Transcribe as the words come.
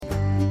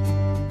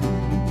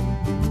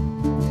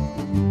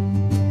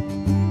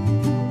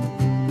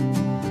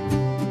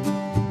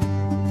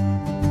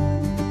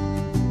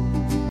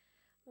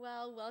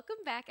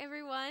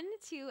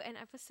to an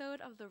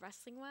episode of the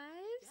Wrestling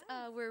Wives.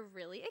 Yes. We're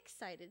really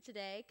excited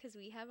today because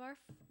we have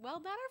not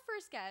our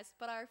first guest,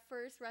 but our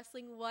first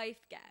wrestling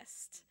wife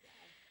guest.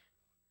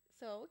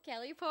 So,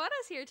 Callie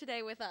Poeta's here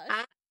today with us.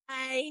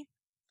 Hi.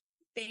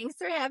 Thanks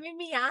for having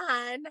me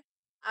on.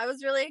 I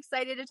was really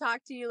excited to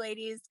talk to you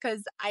ladies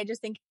because I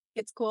just think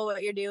it's cool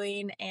what you're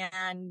doing,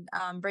 and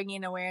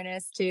bringing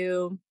awareness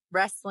to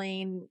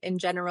wrestling in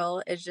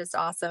general is just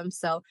awesome.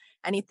 So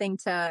anything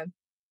to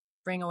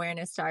bring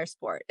awareness to our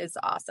sport is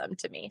awesome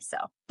to me. So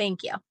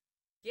thank you.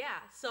 Yeah.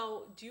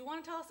 So, do you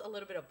want to tell us a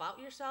little bit about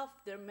yourself?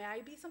 There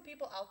may be some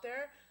people out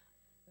there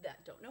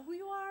that don't know who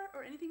you are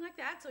or anything like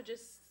that. So,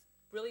 just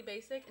really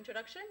basic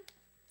introduction.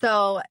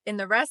 So in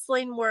the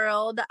wrestling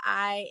world,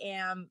 I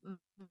am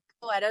Mike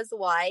Poeta's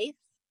wife,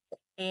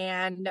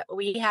 and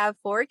we have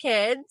 4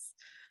 kids.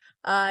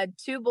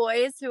 2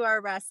 boys who are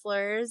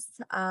wrestlers.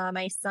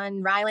 My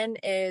son Rylan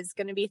is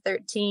going to be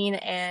 13,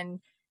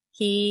 and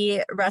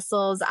he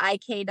wrestles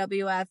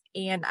IKWF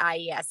and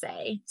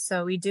IESA.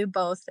 So we do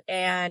both.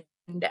 And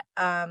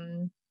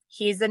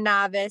he's a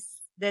novice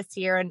this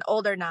year, an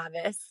older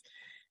novice.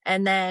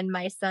 And then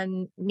my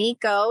son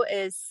Nico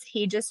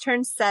he just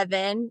turned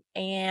 7,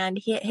 and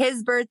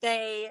his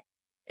birthday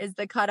is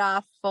the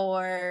cutoff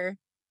for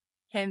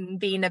him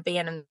being a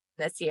Bantam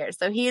this year.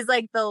 So he's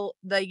like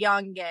the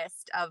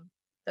youngest of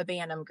the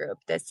Bantam group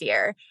this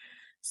year.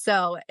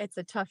 So it's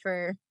a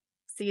tougher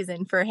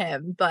season for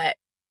him. But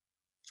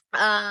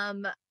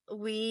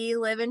we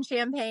live in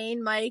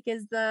Champaign. Mike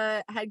is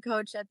the head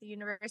coach at the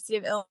University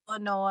of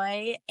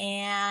Illinois,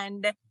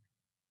 and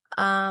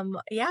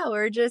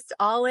we're just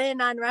all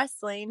in on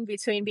wrestling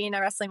between being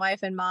a wrestling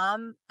wife and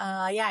mom.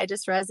 I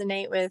just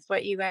resonate with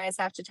what you guys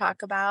have to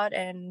talk about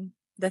and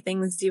the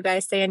things you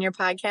guys say in your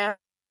podcast.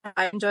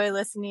 I enjoy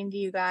listening to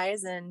you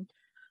guys, and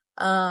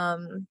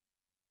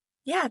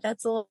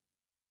that's a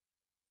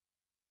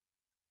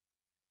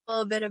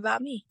little bit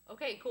about me.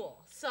 Okay,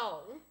 cool.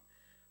 So,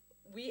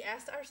 we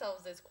asked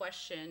ourselves this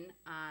question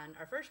on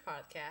our first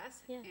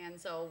podcast,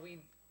 and so we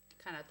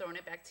kind of thrown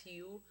it back to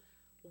you.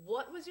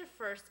 What was your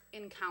first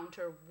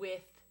encounter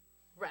with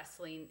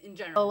wrestling in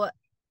general? So,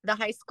 the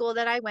high school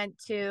that I went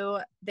to,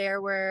 there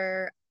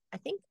were, I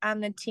think, on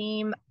the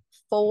team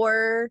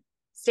 4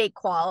 state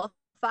qualifiers.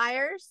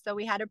 So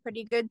we had a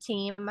pretty good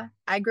team.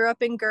 I grew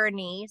up in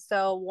Gurnee,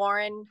 so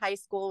Warren High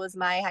School was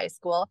my high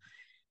school.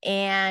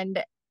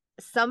 And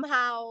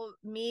somehow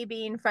me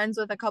being friends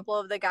with a couple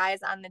of the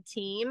guys on the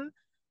team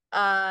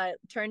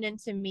turned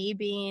into me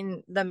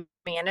being the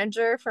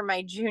manager for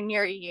my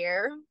junior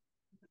year.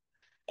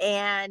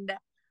 And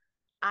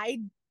I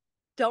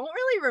don't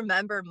really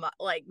remember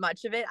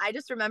much of it. I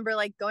just remember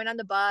going on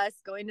the bus,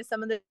 going to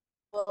some of the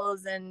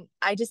schools, and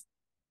I just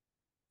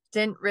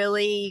didn't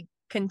really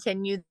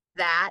continue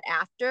that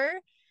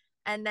after.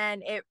 And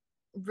then it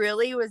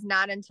really was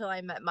not until I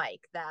met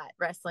Mike that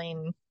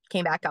wrestling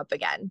came back up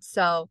again.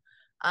 So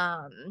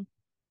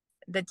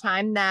the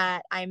time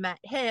that I met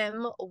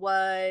him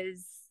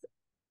was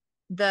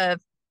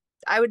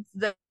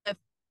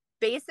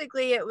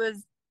basically it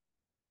was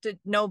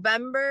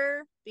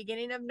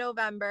beginning of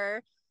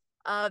November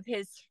of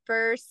his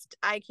first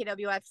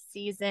IKWF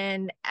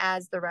season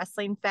as the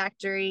Wrestling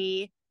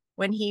Factory,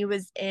 when he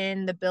was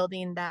in the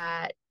building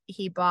that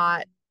he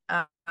bought,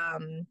 that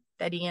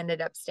he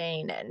ended up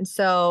staying in.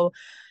 So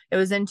it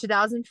was in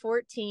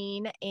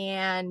 2014,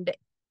 and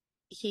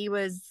he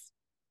was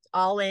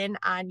all in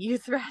on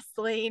youth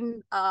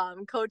wrestling,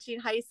 coaching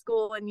high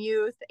school and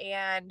youth.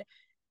 And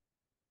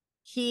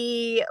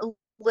he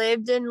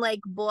lived in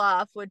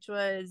Bluff, which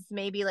was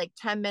maybe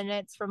 10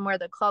 minutes from where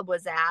the club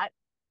was at.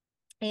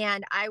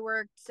 And I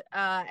worked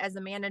as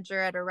a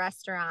manager at a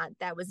restaurant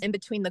that was in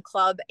between the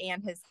club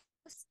and his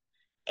house.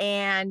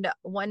 And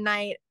one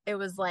night it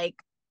was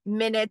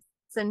minutes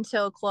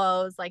until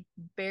close,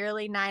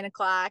 barely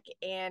 9:00.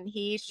 And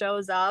he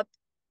shows up,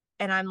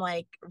 and I'm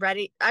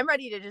ready. I'm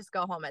ready to just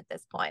go home at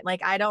this point.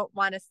 I don't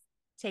want to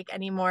take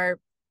any more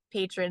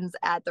patrons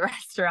at the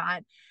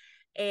restaurant.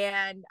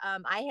 And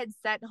I had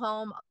sent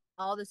home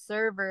all the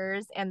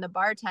servers and the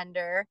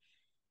bartender.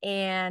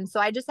 And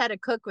so I just had a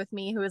cook with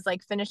me who was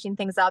finishing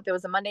things up. It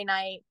was a Monday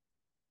night,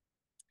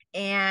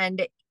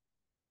 and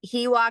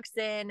he walks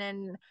in,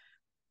 and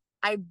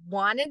I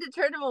wanted to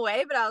turn him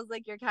away, but I was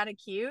like, you're kind of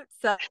cute,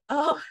 so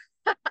I'll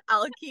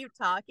keep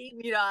talking,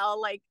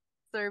 I'll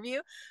serve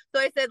you. So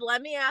I said,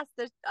 let me ask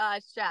the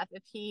chef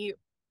if he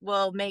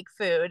will make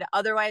food.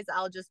 Otherwise,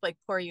 I'll just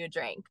pour you a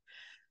drink.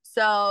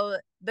 So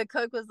the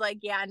cook was like,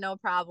 yeah, no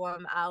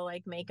problem. I'll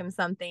make him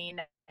something.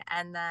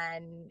 And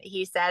then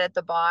he sat at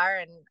the bar,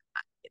 and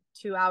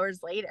 2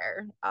 hours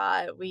later,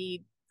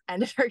 we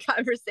ended our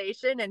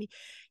conversation, and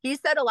he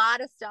said a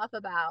lot of stuff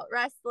about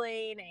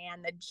wrestling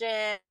and the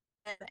gym,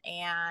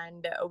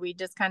 and we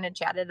just kind of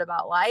chatted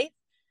about life.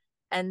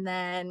 And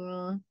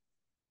then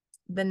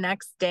the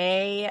next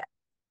day,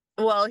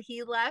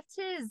 he left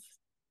his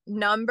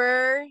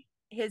number,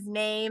 his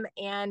name,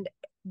 and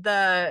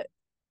the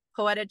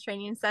Poeta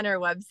Training Center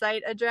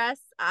website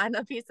address on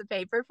a piece of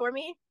paper for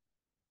me.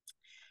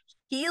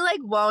 he like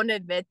won't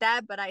admit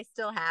that, but I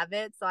still have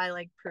it. So I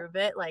like prove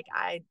it. Like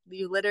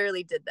you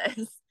literally did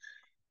this.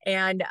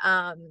 And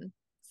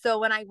so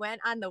when I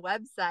went on the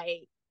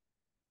website,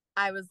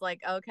 I was like,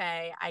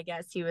 okay, I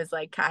guess he was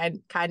like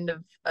kind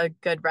of a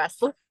good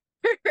wrestler.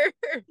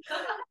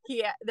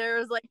 Yeah, there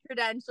was like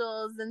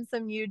credentials and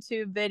some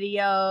YouTube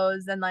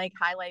videos and like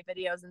highlight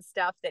videos and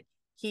stuff that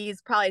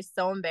he's probably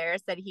so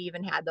embarrassed that he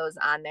even had those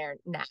on there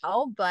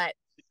now. But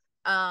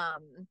I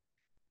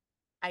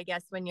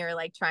guess when you're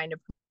like trying to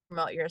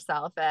promote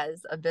yourself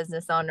as a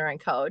business owner and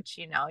coach,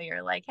 you know,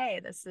 you're like,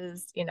 hey, this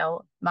is, you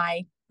know,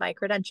 my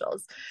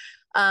credentials.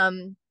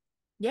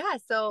 Yeah,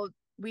 so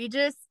we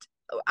just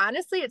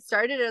honestly it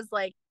started as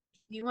like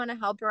you want to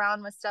help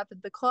around with stuff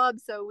at the club.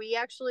 So we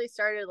actually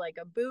started like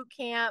a boot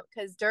camp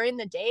because during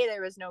the day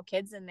there was no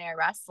kids in there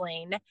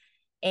wrestling.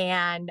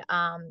 And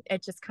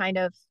it just kind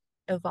of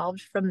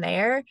evolved from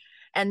there.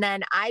 And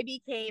then I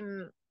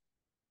became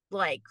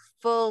like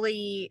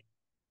fully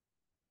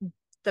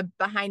the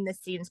behind the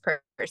scenes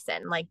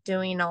person, like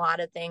doing a lot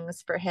of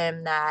things for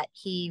him that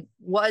he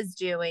was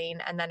doing.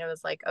 And then it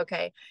was like,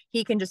 okay,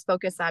 he can just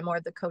focus on more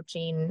of the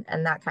coaching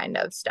and that kind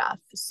of stuff.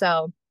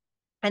 So,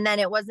 and then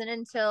it wasn't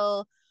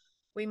until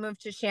we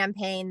moved to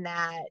Champaign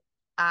that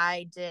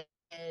I did,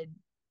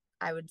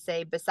 I would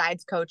say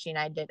besides coaching,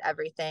 I did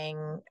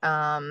everything.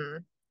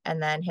 And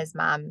then his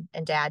mom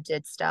and dad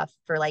did stuff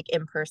for like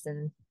in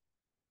person,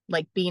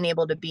 like being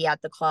able to be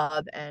at the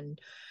club. And,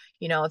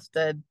 you know, if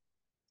the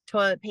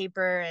toilet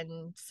paper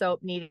and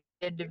soap needed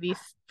to be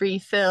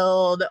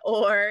refilled,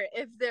 or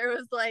if there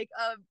was like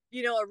a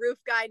roof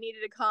guy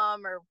needed to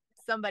come or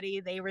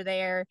somebody, they were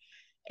there.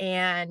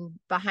 And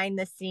behind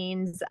the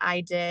scenes,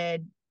 I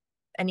did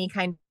any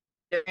kind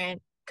of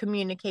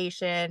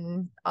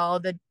communication, all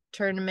the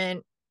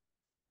tournament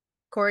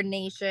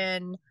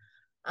coordination,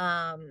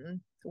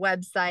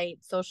 website,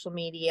 social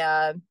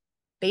media,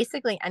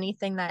 basically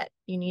anything that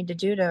you need to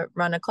do to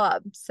run a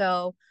club.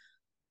 So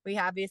we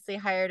obviously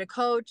hired a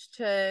coach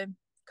to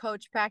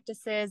coach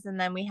practices, and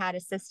then we had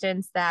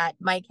assistants that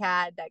Mike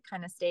had that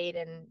kind of stayed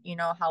and, you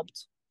know,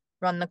 helped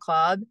run the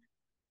club.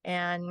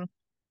 And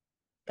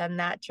then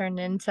that turned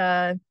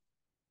into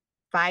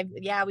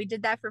we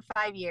did that for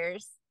 5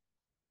 years.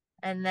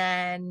 And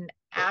then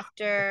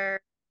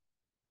after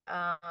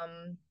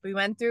we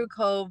went through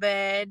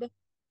COVID,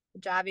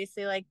 which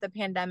obviously like the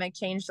pandemic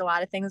changed a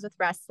lot of things with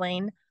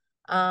wrestling.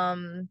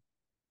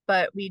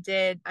 But we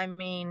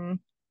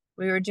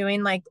were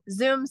doing like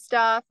Zoom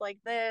stuff like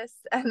this.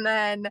 And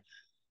then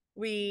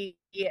we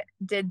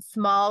did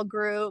small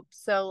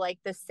groups. So like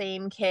the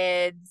same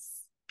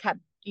kids kept,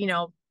 you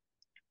know,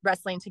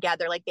 wrestling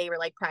together. Like they were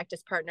like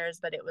practice partners,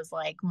 but it was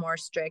like more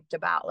strict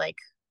about like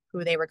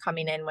who they were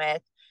coming in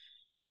with.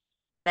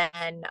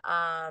 Then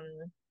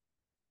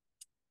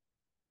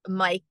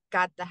Mike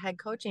got the head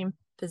coaching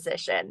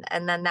position,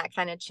 and then that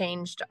kind of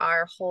changed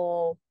our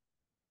whole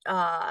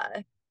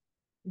not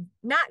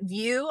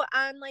view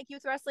on like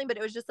youth wrestling, but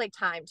it was just like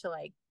time to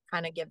like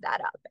kind of give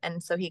that up,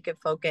 and so he could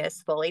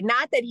focus fully.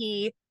 Not that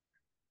he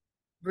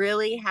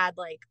really had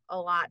like a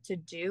lot to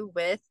do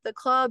with the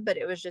club, but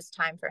it was just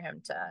time for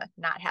him to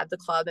not have the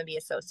club and be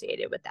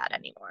associated with that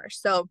anymore.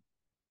 So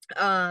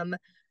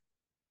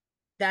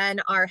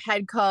then our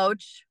head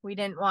coach, we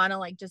didn't want to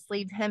like just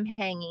leave him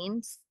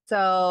hanging,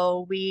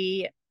 so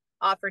we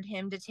offered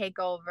him to take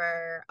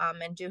over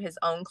and do his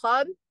own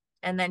club,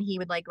 and then he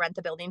would like rent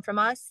the building from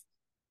us.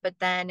 But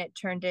then it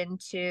turned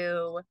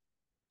into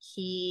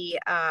he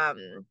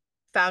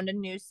found a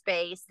new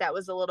space that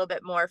was a little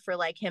bit more for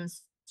like him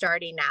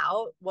starting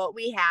out. What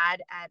we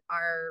had at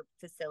our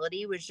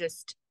facility was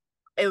just,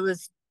 it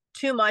was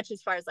too much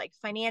as far as like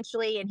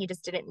financially, and he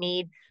just didn't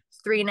need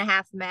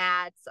 3.5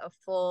 mats, a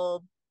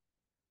full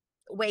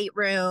weight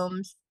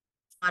room,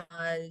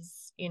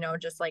 you know,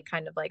 just like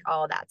kind of like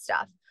all that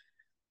stuff.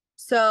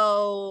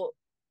 So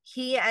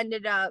he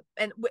ended up,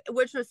 and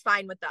which was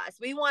fine with us.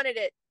 We wanted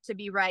it to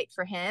be right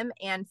for him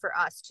and for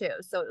us too.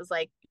 So it was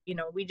like, you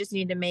know, we just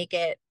need to make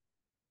it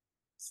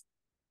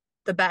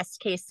the best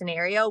case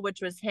scenario,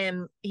 which was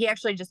him. He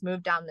actually just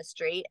moved down the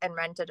street and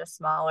rented a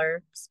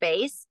smaller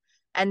space,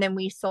 and then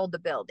we sold the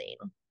building.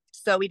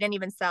 So we didn't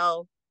even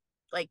sell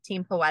like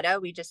Team Poeta.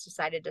 We just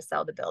decided to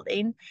sell the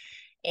building.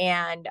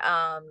 And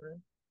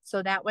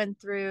so that went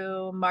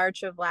through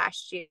March of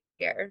last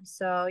year.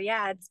 So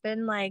yeah, it's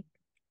been like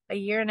a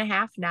year and a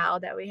half now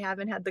that we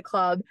haven't had the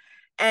club.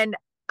 And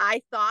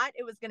I thought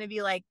it was going to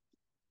be like,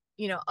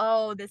 you know,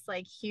 oh, this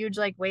like huge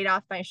like weight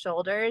off my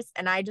shoulders,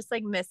 and I just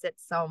like miss it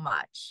so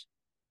much.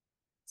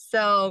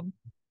 So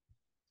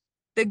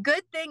the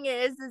good thing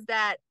is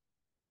that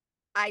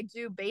I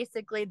do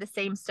basically the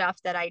same stuff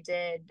that I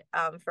did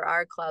for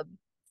our club,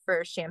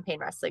 for Champaign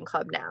Wrestling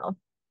Club now.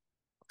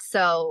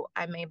 So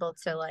I'm able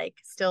to like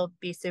still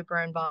be super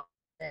involved,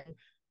 and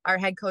our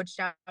head coach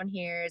down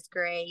here is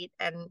great.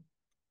 And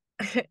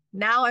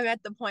now I'm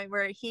at the point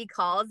where he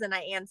calls and I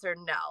answer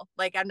no.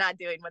 Like, I'm not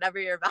doing whatever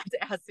you're about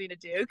to ask me to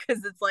do,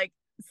 because it's like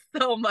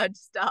so much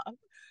stuff.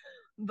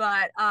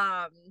 But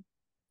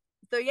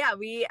so yeah,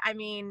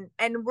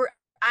 and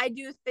I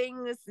do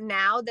things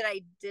now that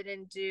I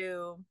didn't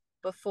do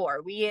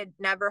before. We had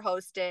never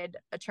hosted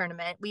a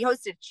tournament. We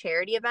hosted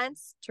charity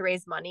events to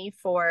raise money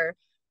for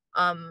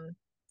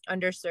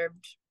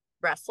underserved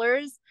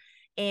wrestlers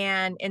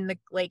and in the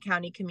Lake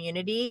County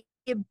community,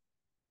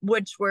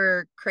 which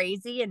were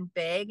crazy and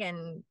big.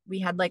 And we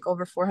had like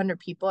over 400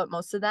 people at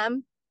most of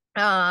them.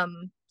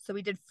 So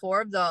we did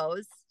 4 of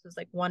those. It was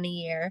like 1 a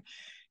year.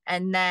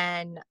 And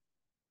then,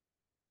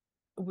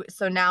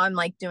 so now I'm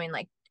like doing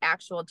like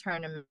actual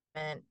tournament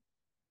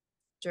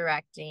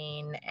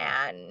directing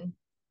and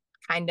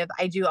kind of,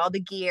 I do all the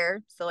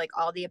gear. So like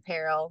all the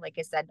apparel, like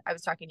I said, I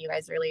was talking to you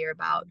guys earlier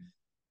about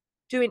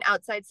doing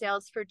outside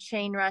sales for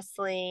chain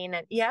wrestling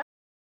and yeah.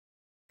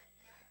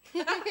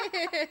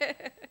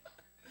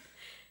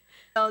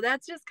 So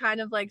that's just kind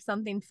of like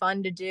something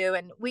fun to do.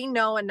 And we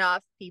know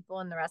enough people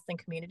in the wrestling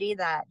community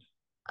that,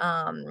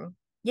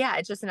 yeah,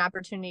 it's just an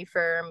opportunity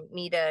for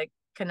me to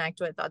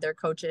connect with other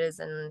coaches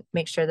and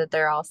make sure that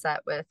they're all set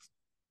with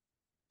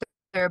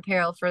their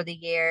apparel for the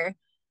year.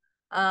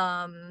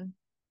 But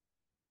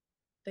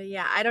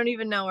yeah, I don't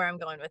even know where I'm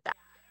going with that.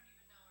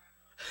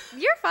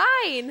 You're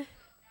fine.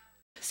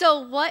 So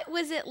what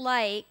was it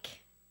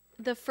like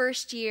the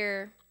first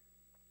year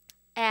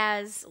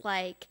as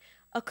like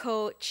a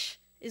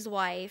coach's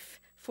wife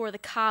for the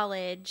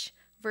college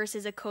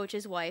versus a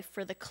coach's wife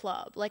for the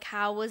club? Like,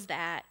 how was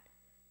that?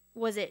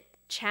 Was it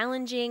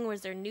challenging?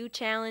 Was there new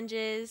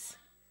challenges?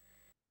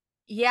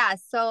 Yeah,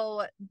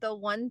 so the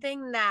one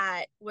thing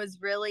that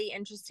was really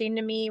interesting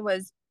to me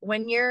was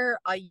when you're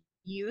a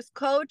youth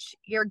coach,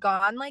 you're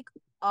gone like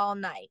all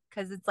night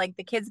because it's like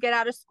the kids get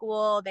out of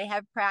school, they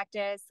have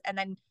practice, and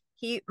then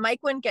Mike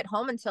wouldn't get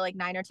home until like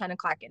 9 or 10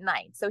 o'clock at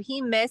night. So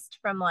he missed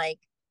from like,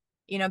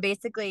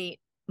 basically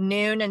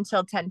noon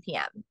until 10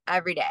 p.m.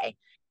 every day.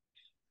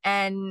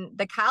 And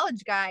the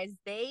college guys,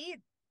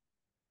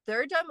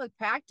 they're done with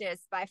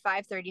practice by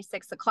 5:30,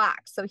 6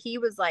 o'clock. So he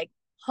was like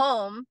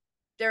home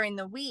during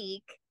the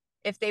week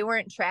if they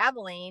weren't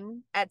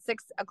traveling at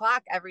 6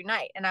 o'clock every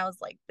night. And I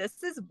was like,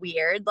 this is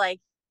weird.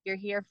 Like, you're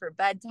here for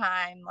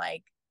bedtime.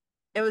 Like,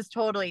 it was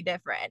totally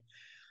different.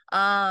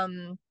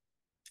 The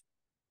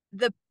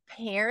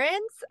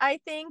parents, I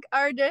think,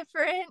 are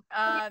different.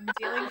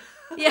 Dealing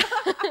Yeah.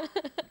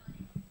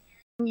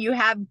 You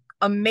have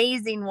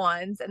amazing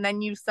ones, and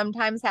then you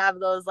sometimes have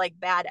those like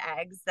bad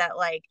eggs that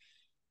like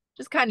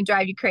just kind of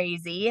drive you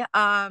crazy.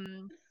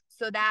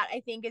 So that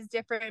I think is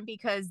different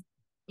because,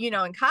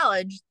 in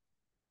college,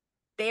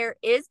 there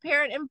is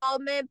parent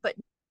involvement, but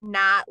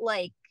not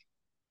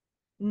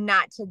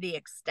to the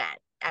extent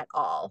at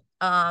all.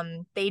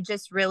 They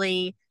just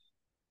really,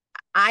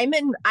 I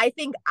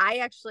think I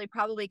actually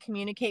probably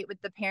communicate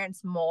with the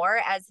parents more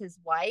as his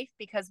wife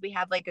because we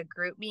have like a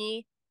group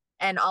me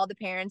and all the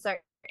parents are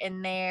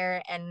in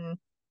there and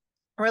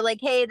we're like,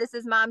 hey, this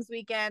is mom's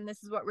weekend.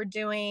 This is what we're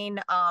doing.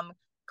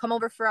 Come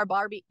over for our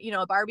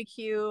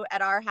barbecue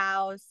at our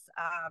house.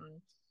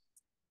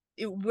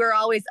 We're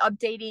always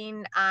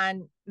updating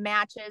on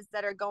matches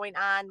that are going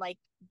on. Like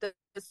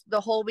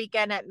the whole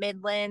weekend at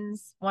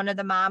Midlands, one of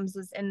the moms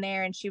was in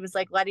there and she was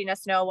like letting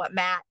us know what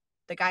mat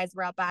the guys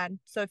were up on.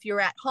 So if you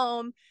were at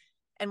home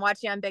and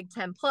watching on Big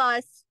Ten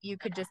Plus, you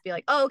could just be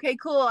like, oh, okay,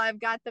 cool. I've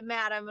got the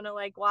mat. I'm going to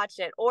like watch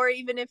it. Or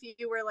even if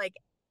you were like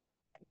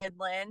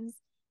Midlands,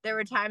 there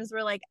were times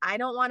where like, I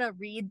don't want to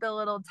read the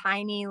little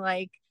tiny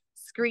like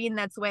screen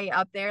that's way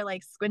up there,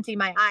 like squinting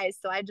my eyes.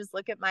 So I just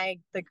look at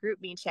the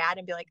group me chat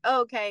and be like,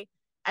 oh, okay,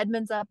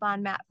 Edmund's up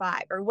on mat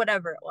 5 or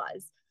whatever it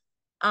was.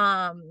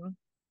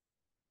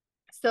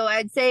 So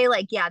I'd say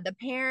like, yeah, the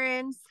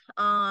parents,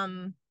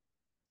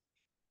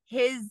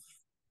 his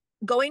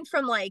going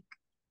from like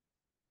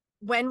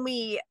when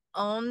we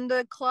owned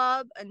the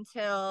club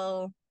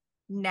until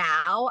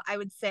now, I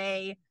would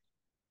say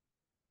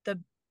the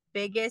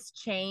biggest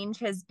change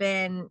has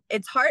been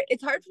it's hard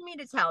for me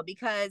to tell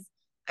because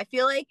I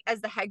feel like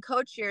as the head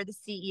coach, you're the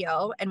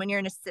CEO. And when you're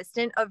an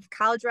assistant of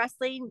college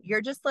wrestling,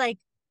 you're just like,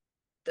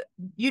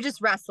 you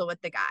just wrestle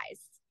with the guys,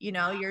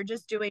 you're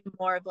just doing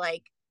more of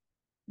like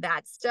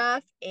that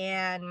stuff.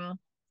 And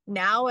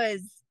now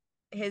as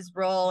his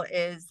role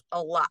is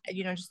a lot,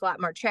 just a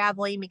lot more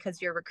traveling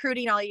because you're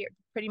recruiting all year,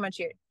 pretty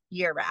much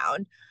year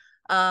round.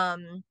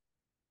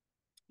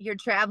 You're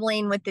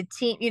traveling with the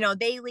team,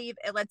 they leave,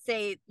 let's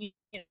say,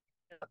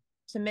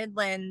 to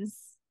Midlands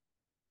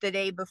the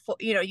day before,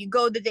 you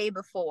go the day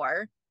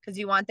before because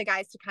you want the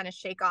guys to kind of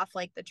shake off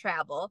like the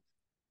travel.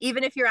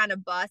 Even if you're on a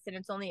bus and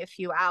it's only a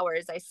few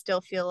hours, I still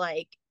feel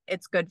like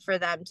it's good for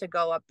them to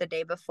go up the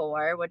day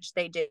before, which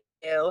they do.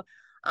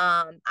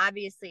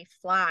 Obviously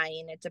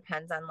flying, it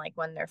depends on like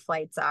when their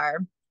flights are.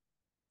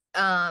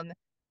 And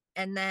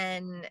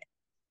then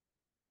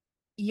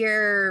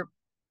your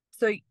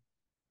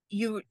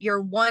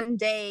 1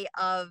 day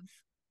of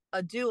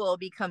a duel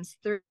becomes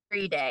 3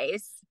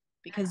 days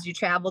because you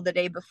travel the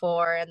day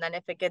before. And then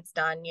if it gets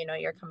done,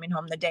 you're coming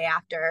home the day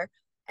after.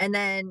 And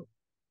then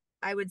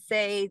I would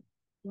say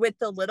with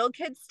the little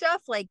kid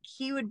stuff, like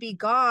he would be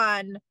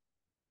gone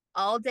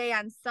all day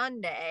on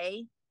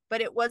Sunday,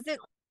 but it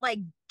wasn't like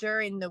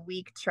during the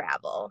week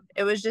travel.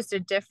 It was just a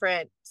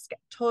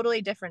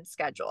totally different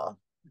schedule.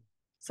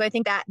 So I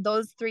think that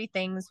those three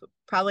things,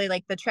 probably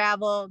like the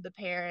travel, the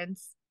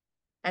parents,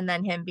 and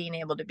then him being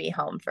able to be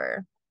home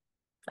for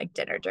like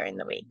dinner during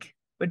the week,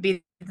 would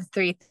be the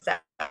three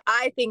that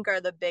I think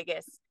are the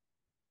biggest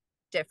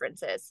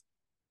differences.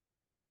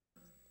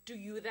 Do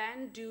you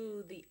then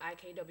do the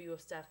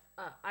IKWF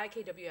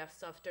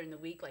stuff during the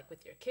week, like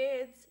with your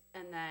kids,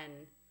 and then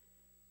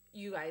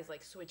you guys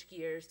like switch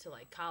gears to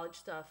like college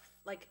stuff,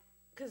 like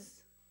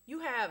because you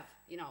have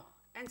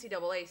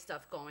NCAA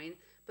stuff going,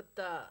 but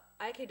the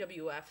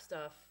IKWF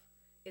stuff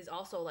is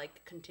also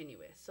like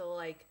continuous. So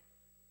like,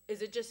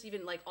 is it just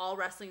even like all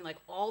wrestling like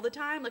all the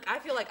time? Like I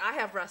feel like I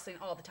have wrestling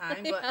all the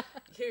time, but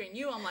hearing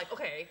you, I'm like,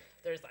 okay,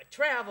 there's like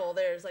travel,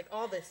 there's like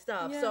all this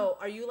stuff. Yeah. So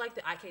are you like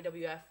the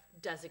IKWF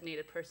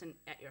designated person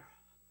at your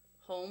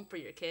home for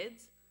your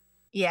kids?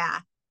 Yeah,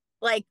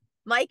 like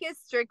Mike is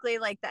strictly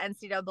like the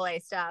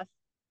NCAA stuff,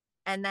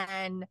 and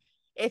then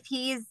if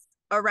he's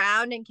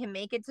around and can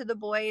make it to the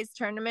boys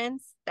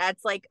tournaments,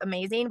 that's like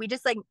amazing. We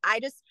just like, I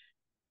just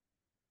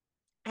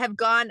have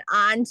gone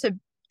on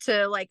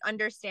to like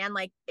understand,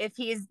 like if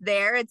he's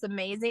there, it's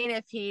amazing.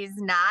 If he's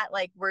not,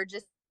 like we're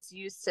just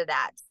used to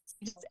that.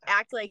 Just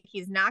act like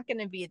he's not going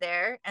to be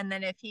there, and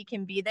then if he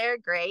can be there,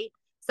 great.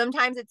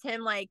 Sometimes it's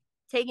him like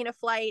taking a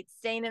flight,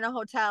 staying in a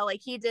hotel.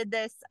 Like he did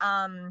this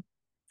for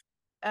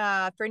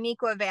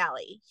Neuqua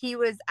Valley. He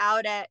was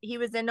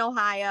in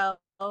Ohio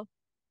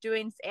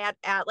doing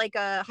at like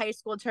a high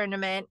school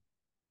tournament,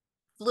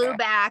 flew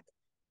back,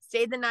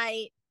 stayed the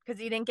night because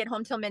he didn't get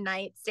home till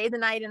midnight, stayed the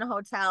night in a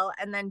hotel,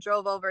 and then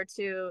drove over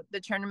to the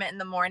tournament in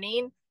the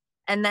morning,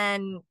 and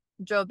then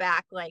drove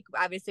back. Like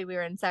obviously we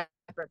were in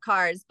separate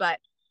cars, but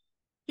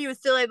he was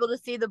still able to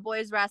see the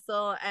boys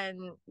wrestle,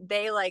 and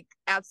they like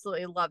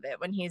absolutely love it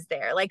when he's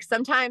there. Like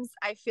sometimes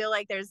I feel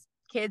like there's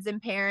kids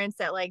and parents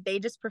that like they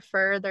just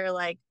prefer their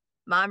like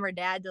mom or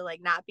dad to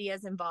like not be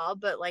as involved,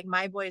 but like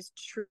my boys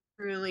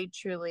truly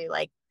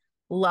like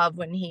love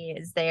when he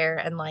is there,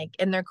 and like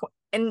and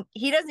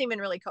he doesn't even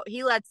really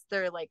he lets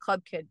their like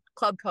club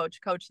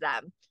coach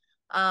them.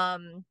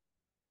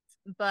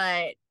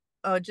 But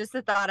just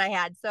the thought I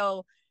had.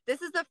 So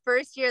this is the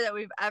first year that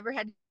we've ever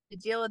had to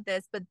deal with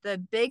this, but the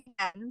Big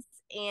Ends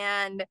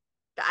and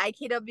the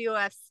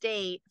IKWF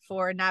state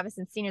for novice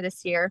and senior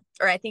this year,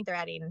 or I think they're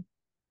adding,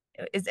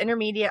 is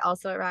intermediate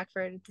also at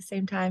Rockford at the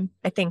same time?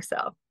 I think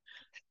so.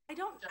 I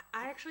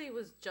actually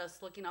was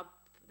just looking up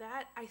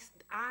that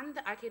on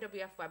the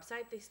IKWF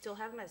website, they still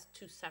have them as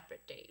two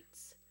separate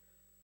dates.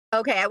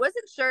 Okay, I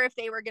wasn't sure if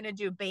they were going to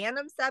do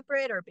Bantam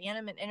separate or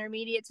Bantam and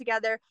intermediate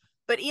together,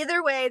 but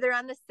either way, they're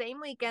on the same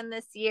weekend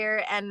this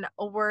year, and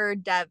we're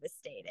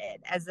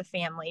devastated as a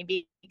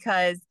family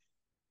because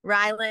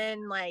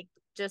Rylan like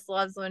just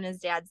loves when his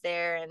dad's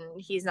there, and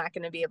he's not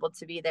going to be able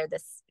to be there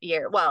this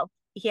year. Well,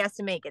 he has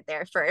to make it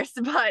there first,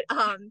 but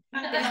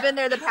he's been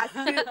there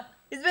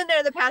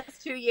the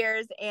past 2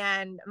 years,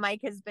 and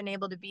Mike has been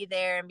able to be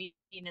there and be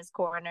in his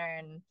corner,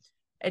 and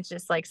it's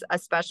just like a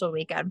special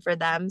weekend for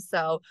them.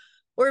 So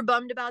we're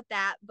bummed about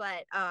that,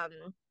 but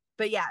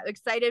yeah,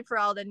 excited for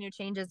all the new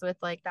changes with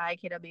like the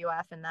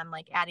IKWF and them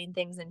like adding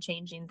things and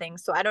changing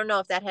things. So I don't know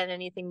if that had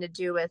anything to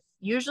do with,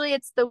 usually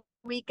it's the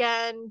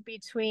weekend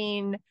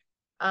between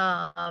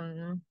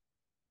sectionals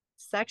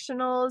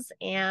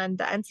and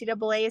the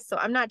NCAA. So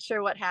I'm not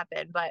sure what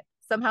happened, but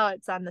somehow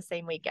it's on the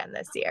same weekend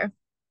this year.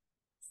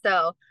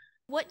 So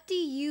what do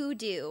you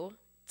do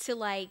to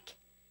like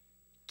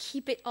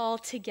keep it all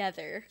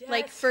together? Yes.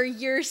 Like for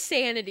your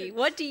sanity,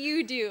 what do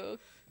you do?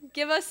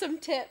 Give us some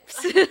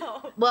tips.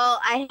 Well,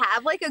 I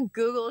have like a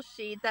Google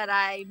sheet that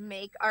I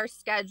make our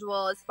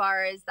schedule as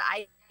far as the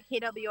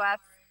IKWF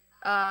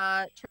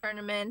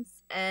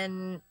tournaments,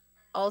 and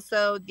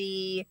also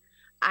the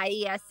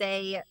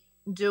IESA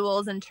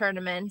duels and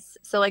tournaments.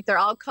 So like they're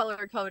all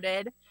color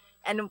coded.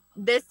 And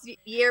this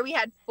year we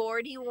had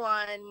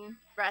 41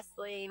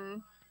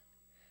 wrestling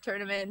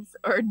tournaments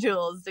or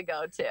duels to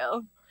go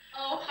to.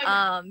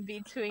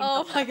 Between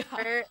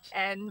November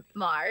and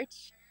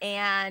March.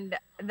 And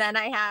then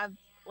I have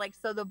like,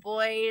 so the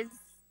boys,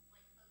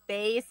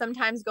 they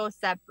sometimes go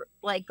separate,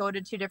 like go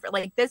to two different,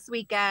 like this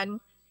weekend,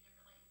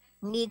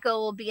 Nico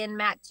will be in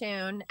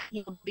Mattoon.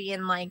 He'll be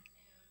in like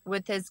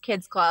with his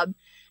kids club.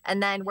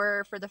 And then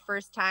we're, for the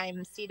first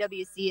time,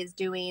 CWC is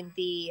doing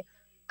the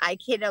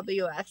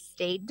IKWF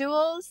state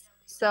duels.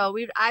 So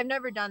I've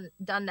never done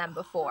them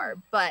before,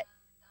 but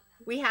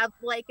we have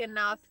like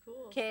enough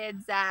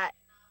kids at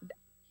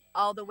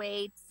all the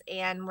weights,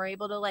 and we're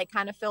able to like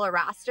kind of fill a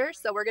roster.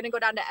 So we're going to go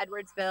down to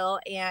Edwardsville,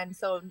 and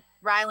so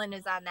Rylan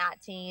is on that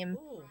team.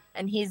 Ooh.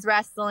 And he's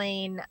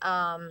wrestling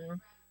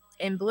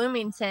in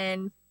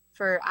Bloomington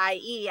for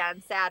IE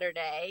on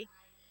Saturday,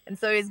 and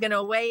so he's going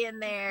to weigh in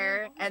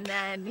there, and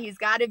then he's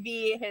got to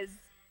be his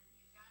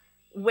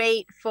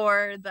weight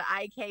for the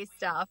IK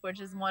stuff,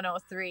 which is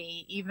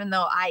 103, even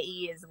though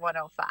IE is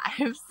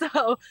 105.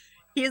 So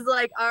he's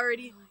like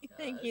already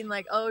thinking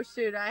like, oh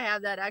shoot, I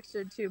have that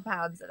extra 2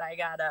 pounds that I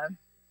gotta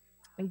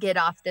get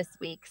off this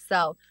week.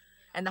 So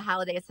and the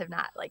holidays have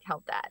not like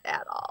helped that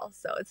at all.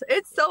 So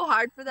it's so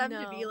hard for them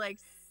to be like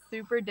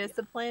super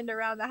disciplined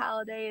around the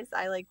holidays.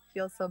 I like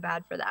feel so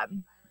bad for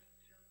them.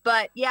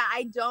 But yeah,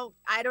 I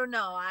don't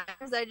know. I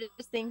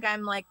just think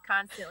I'm like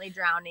constantly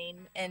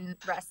drowning in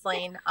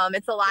wrestling.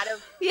 It's a lot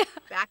of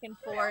back and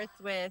forth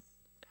with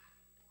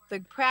the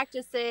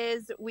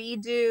practices. We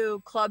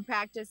do club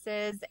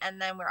practices,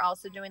 and then we're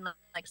also doing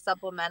like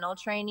supplemental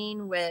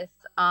training with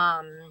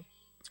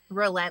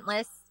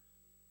Relentless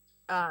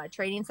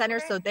training center.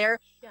 So they're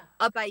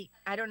up by,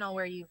 I don't know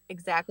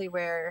exactly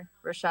where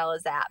Rochelle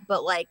is at,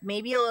 but like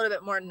maybe a little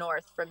bit more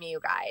north from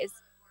you guys.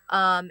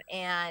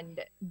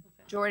 And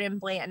Jordan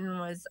Blanton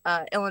was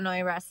an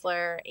Illinois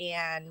wrestler,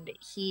 and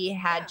he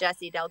had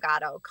Jesse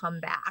Delgado come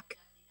back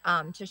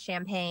to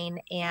Champaign,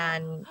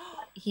 and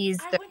he's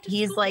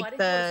like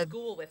the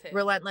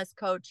Relentless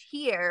coach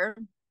here,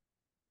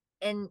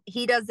 and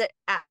he does it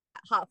at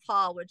Hop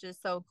Hall, which is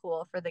so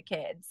cool for the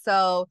kids.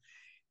 So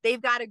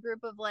they've got a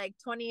group of like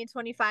 20,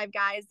 25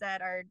 guys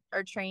that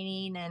are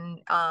training. And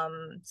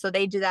so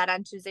they do that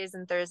on Tuesdays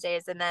and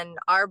Thursdays. And then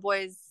our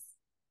boys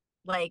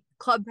like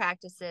club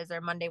practices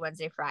are Monday,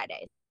 Wednesday,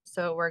 Friday.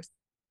 So it works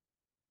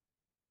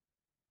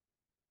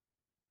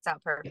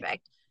out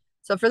perfect.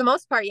 So for the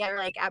most part, yeah, we're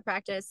like at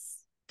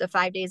practice the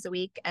 5 days a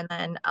week, and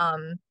then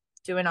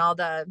doing all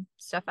the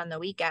stuff on the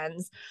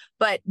weekends.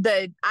 But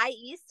the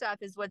IE stuff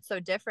is what's so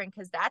different,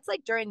 because that's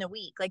like during the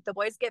week. Like the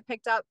boys get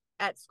picked up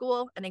at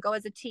school and they go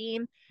as a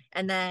team,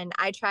 and then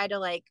I try to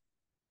like,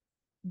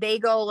 they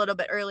go a little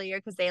bit earlier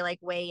because they like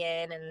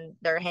weigh in and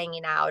they're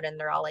hanging out and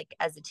they're all like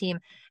as a team,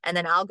 and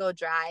then I'll go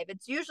drive.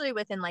 It's usually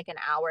within like an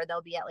hour.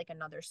 They'll be at like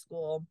another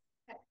school,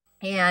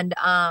 and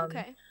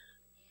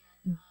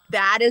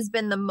that has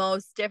been the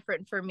most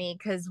different for me,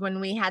 because when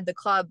we had the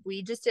club,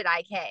 we just did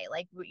IK.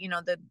 Like, you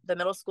know, the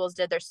middle schools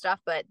did their stuff,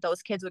 but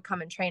those kids would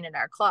come and train in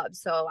our club.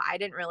 So I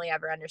didn't really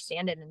ever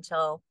understand it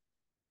until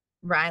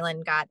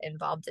Rylan got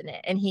involved in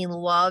it, and he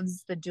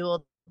loves the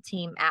dual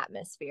team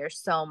atmosphere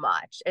so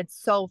much. It's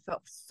so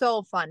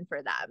fun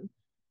for them.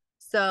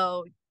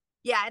 So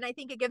yeah, and I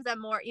think it gives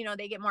them more, you know,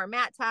 they get more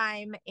mat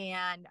time,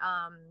 and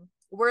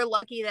we're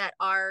lucky that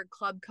our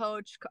club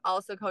coach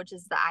also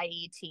coaches the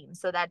IE team,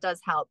 so that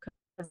does help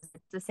because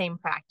it's the same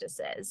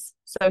practices.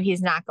 So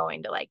he's not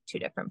going to like 2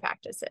 different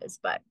practices.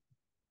 But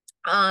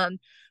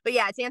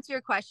yeah, to answer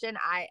your question,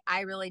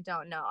 I really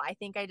don't know. I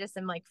think I just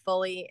am like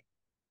fully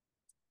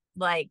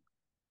like,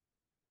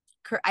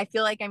 I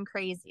feel like I'm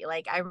crazy.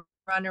 Like I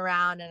run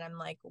around and I'm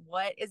like,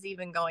 what is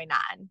even going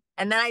on?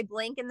 And then I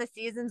blink and the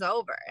season's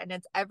over, and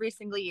it's every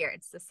single year.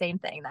 It's the same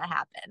thing that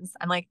happens.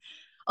 I'm like,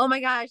 oh my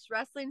gosh,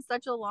 wrestling's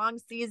such a long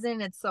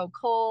season. It's so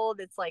cold.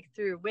 It's like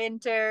through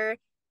winter.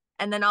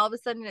 And then all of a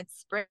sudden it's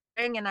spring,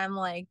 and I'm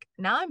like,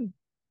 now I'm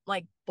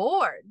like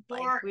bored.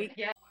 Bored.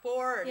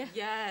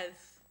 Yes.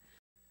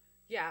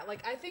 Yeah,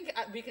 like I think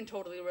we can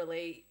totally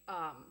relate.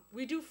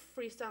 We do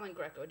freestyle and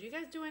Greco. Do you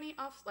guys do any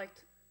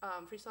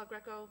freestyle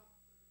Greco?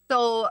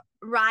 So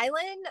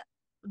Rylan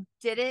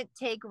didn't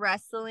take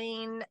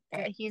wrestling,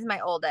 he's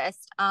my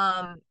oldest,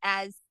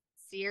 as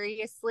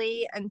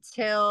seriously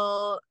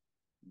until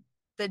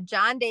the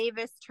John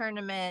Davis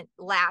tournament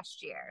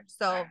last year.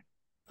 So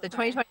the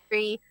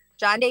 2023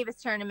 John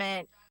Davis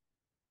tournament,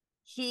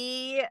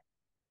 he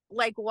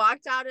like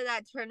walked out of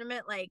that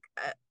tournament like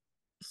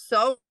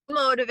so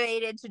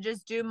motivated to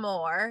just do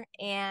more,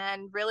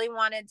 and really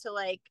wanted to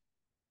like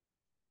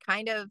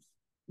kind of,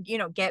 you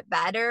know, get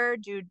better,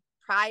 do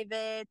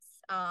privates,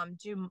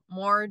 do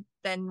more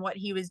than what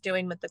he was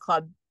doing with the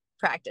club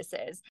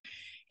practices.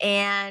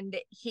 And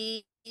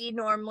he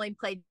normally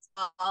played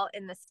ball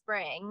in the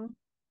spring,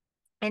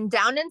 and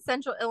down in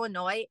central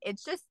Illinois,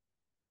 it's just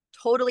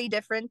totally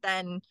different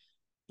than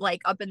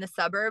like up in the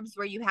suburbs,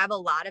 where you have a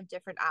lot of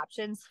different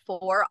options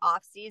for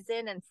off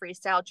season and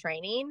freestyle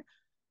training.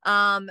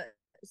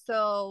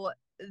 So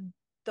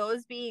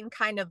those being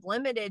kind of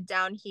limited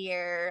down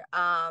here,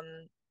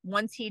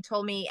 once he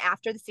told me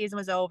after the season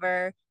was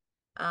over,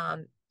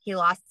 he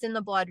lost in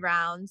the blood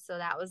round, so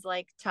that was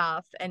like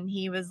tough. And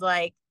he was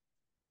like,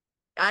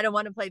 I don't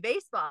want to play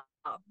baseball.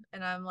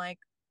 And I'm like,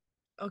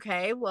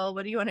 okay, well,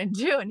 what do you want to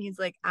do? And he's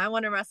like, I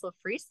want to wrestle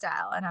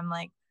freestyle. And I'm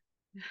like,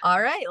 all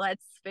right,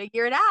 let's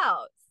figure it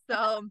out.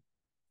 So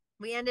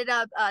we ended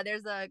up,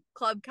 there's a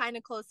club kind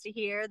of close to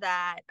here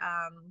that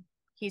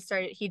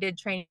he did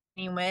training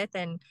with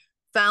and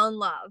fell in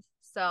love.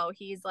 So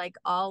he's like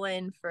all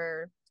in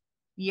for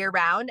year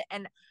round.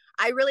 And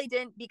I really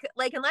didn't, because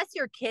like, unless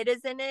your kid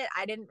is in it,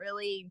 I didn't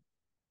really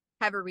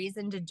have a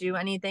reason to do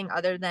anything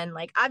other than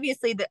like,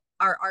 obviously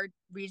our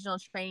regional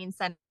training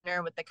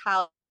center with the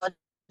college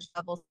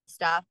level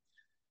stuff,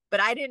 but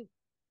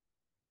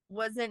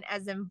wasn't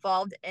as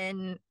involved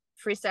in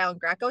freestyle and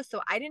Greco. So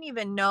I didn't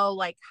even know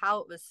like how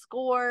it was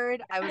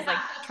scored. I was like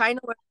trying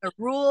to learn the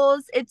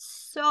rules. It's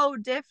so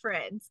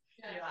different.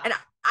 And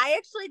I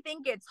actually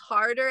think it's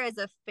harder as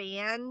a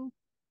fan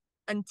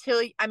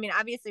until, I mean,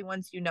 obviously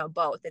once you know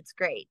both, it's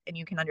great and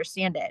you can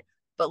understand it,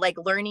 but like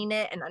learning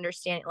it and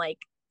understanding, like,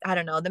 I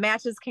don't know, the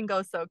matches can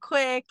go so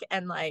quick,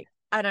 and like,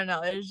 I don't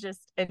know, it's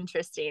just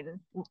interesting.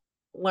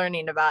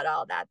 learning about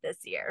all that this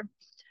year.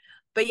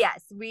 But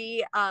yes,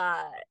 we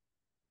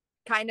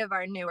kind of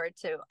are newer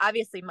to,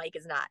 obviously Mike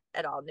is not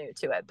at all new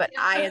to it, but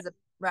I as a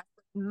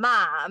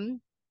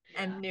mom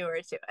am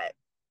newer to it.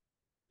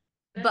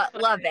 But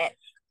love it.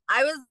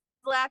 I was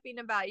laughing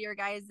about your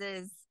guys'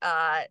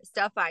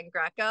 stuff on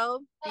Greco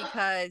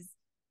because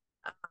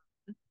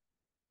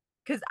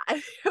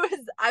I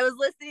was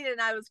listening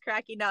and I was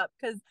cracking up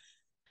because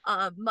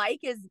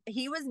Mike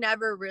was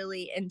never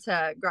really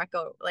into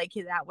Greco, like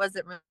that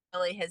wasn't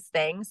really his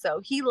thing.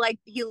 So he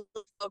liked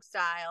folk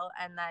style,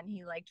 and then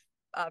he liked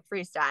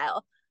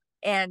freestyle.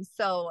 And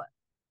so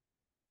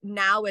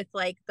now with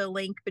like the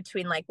link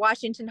between like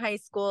Washington High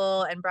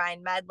School and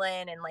Brian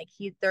Medlin, and like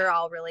they're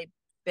all really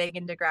big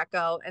into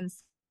Greco. And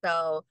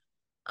so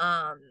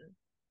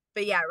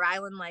but yeah,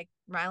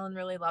 Rylan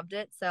really loved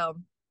it. So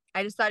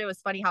I just thought it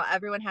was funny how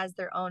everyone has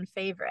their own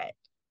favorite,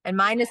 and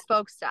mine is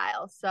folk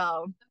style.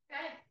 So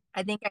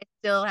I think I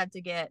still have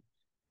to get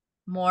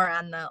more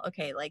on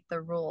like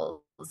the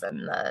rules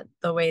and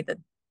the way the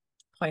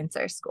points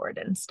are scored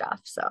and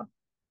stuff. So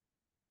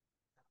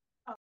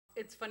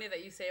it's funny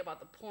that you say about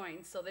the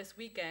points. So this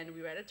weekend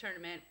we were at a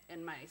tournament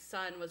and my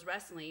son was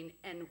wrestling,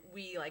 and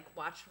we like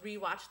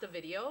rewatched the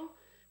video,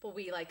 but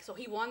so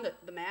he won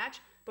the match,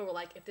 but we're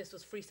like, if this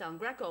was freestyle and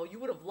Greco, you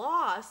would have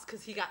lost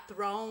because he got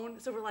thrown.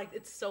 So we're like,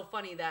 it's so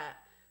funny that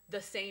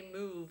the same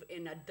move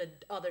in the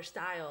other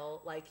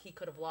style, like he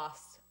could have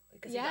lost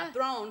because he got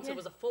thrown. So it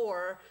was a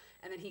 4,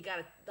 and then he got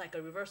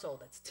a reversal.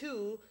 That's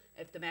 2.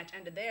 If the match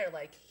ended there,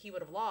 like he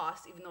would have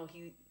lost, even though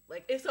he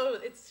so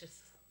it's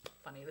just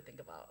funny to think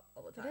about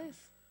all the time. It is.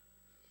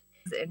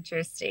 It's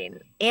interesting.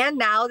 And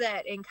now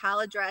that in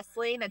college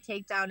wrestling, a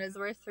takedown is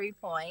worth 3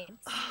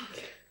 points.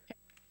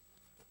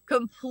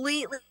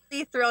 Completely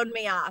thrown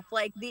me off.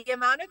 Like the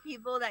amount of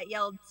people that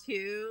yelled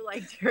 2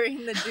 like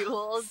during the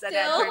duels and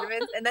at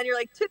tournaments, and then you're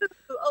like 2,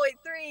 oh wait,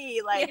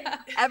 3. Like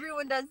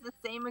everyone does the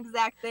same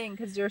exact thing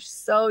because you're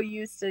so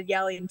used to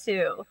yelling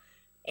 2.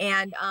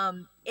 And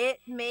it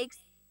makes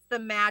the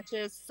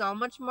matches so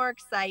much more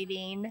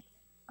exciting.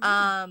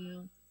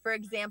 For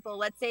example,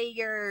 let's say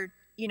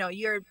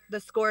the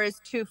score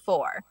is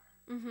 2-4,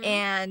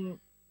 and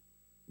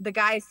the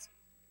guy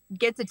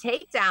gets a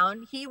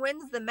takedown, he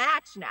wins the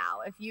match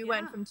now. If you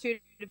went from 2-5,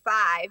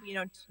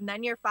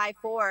 then you're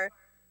 5-4,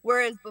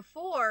 whereas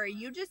before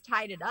you just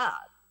tied it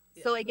up.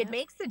 So it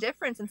makes the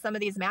difference in some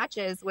of these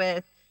matches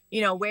with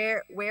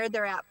where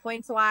they're at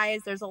points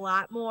wise. There's a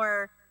lot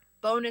more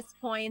bonus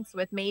points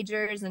with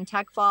majors and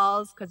tech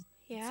falls because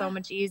it's so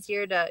much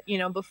easier to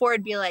before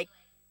it'd be like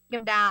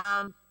him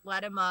down,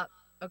 let him up,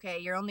 okay,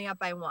 you're only up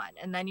by 1,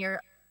 and then you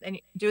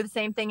do the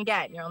same thing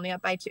again, you're only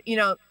up by 2.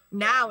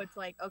 Now it's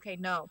like, okay,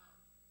 no,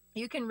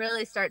 you can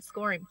really start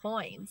scoring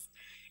points.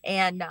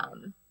 And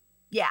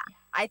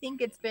I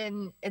think it's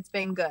been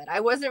good. I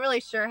wasn't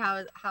really sure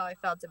how I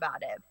felt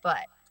about it,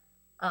 but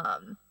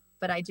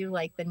I do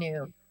like the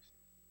new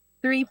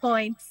 3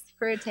 points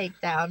for a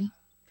takedown.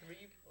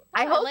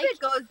 I hope it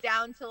goes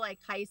down to like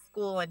high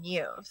school and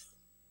youth.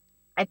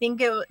 I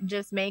think it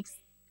just makes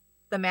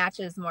the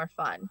matches more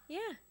fun. Yeah.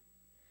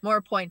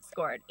 More points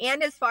scored.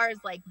 And as far as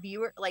like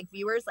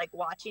viewers like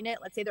watching it,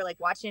 let's say they're like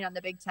watching it on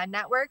the Big Ten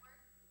network,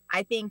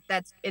 I think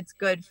it's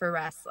good for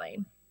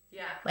wrestling.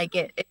 Yeah. Like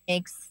it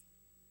makes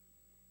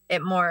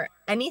it more,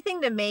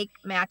 anything to make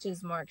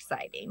matches more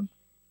exciting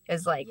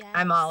is like,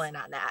 I'm all in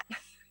on that.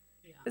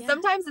 Yeah.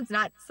 Sometimes it's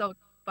not so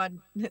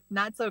fun,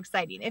 not so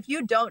exciting. If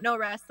you don't know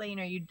wrestling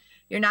or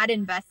you're not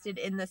invested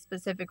in the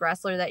specific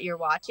wrestler that you're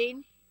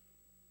watching,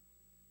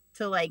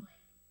 to like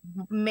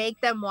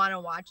make them want to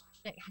watch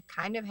it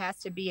kind of has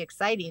to be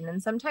exciting.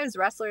 And sometimes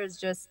wrestlers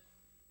just,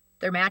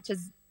 their match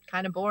is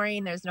kind of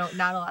boring. There's not a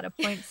lot of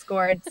points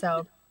scored.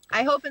 So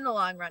I hope in the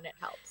long run it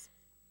helps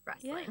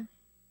wrestling.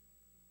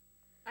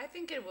 Yeah. I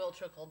think it will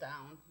trickle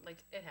down.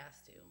 Like it has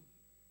to,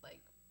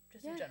 like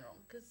just in general.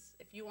 Because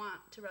if you want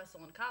to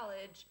wrestle in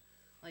college,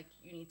 like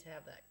you need to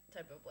have that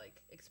type of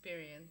like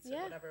experience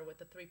or whatever with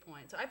the 3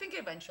 points. So I think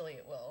eventually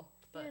it will,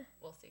 but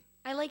we'll see.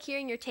 I like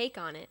hearing your take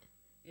on it.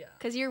 Yeah.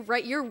 Because you're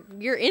right,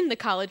 you're in the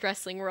college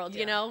wrestling world,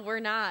 we're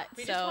not.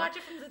 We just watch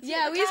it from the TV.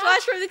 Yeah, we just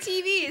watch from the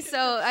TV.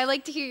 So I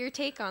like to hear your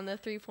take on the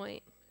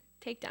 3-point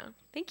takedown.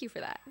 Thank you for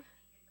that.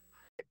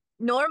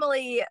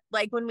 Normally,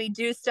 like when we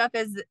do stuff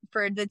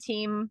for the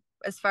team,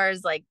 as far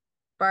as like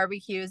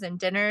barbecues and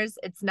dinners,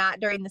 it's not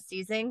during the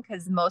season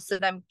because most of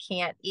them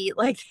can't eat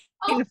like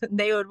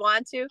they would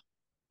want to.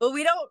 But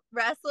we don't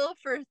wrestle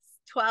for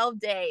 12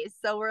 days.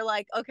 So we're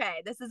like,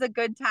 okay, this is a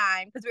good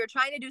time because we were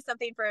trying to do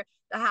something for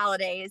the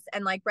holidays,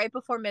 and like right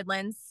before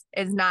Midlands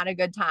is not a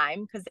good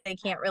time because they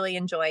can't really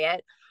enjoy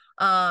it.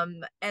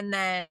 And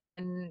then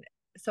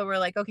so we're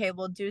like, okay,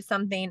 we'll do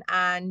something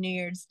on New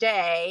Year's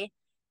Day.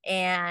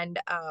 And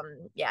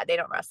they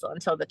don't wrestle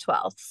until the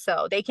 12th.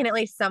 So they can at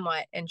least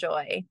somewhat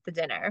enjoy the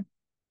dinner.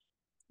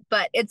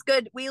 But it's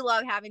good. We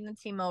love having the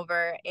team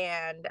over,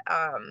 and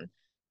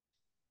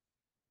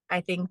I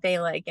think they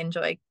like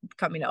enjoy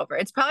coming over.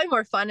 It's probably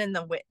more fun in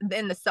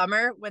the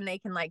summer when they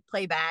can like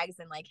play bags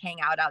and like hang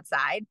out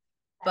outside.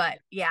 But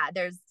yeah,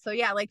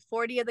 like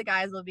 40 of the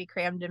guys will be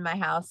crammed in my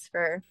house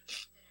for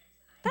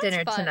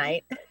dinner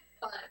tonight.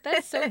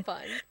 That's so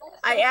fun.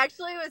 I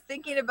actually was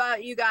thinking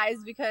about you guys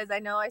because I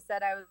know I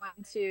said I was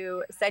going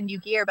to send you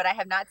gear, but I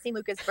have not seen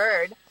Lucas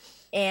Bird.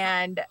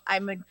 And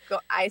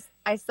I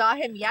saw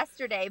him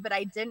yesterday, but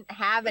I didn't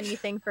have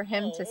anything for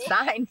him to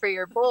sign for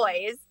your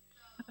boys.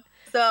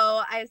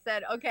 So I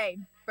said, okay,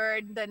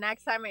 Bird, the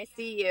next time I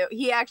see you,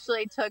 he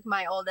actually took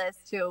my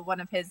oldest to one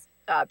of his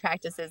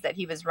practices that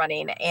he was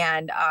running,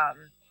 and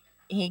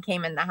he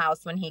came in the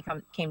house when he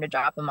came to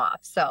drop him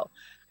off. So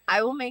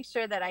I will make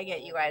sure that I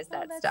get you guys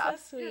that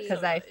stuff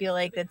because I feel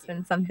like it's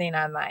been something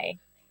on my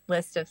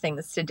list of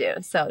things to do.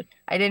 So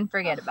I didn't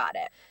forget about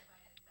it.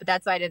 But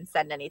that's why I didn't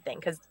send anything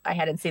because I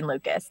hadn't seen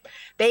Lucas.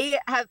 They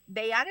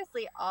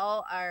honestly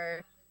all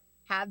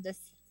have this.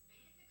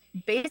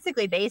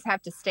 Basically, they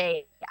have to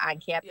stay on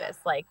campus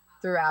like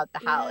throughout the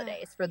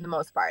holidays for the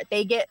most part.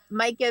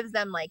 Mike gives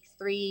them like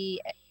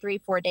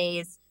 3-4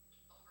 days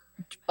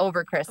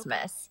over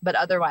Christmas, but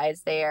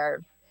otherwise they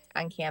are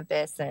on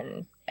campus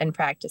and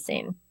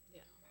practicing.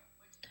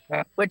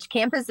 Which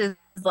campus is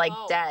like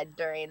dead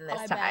during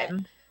this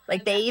time.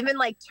 Like they even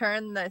like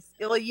turn the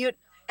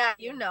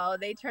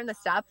they turn the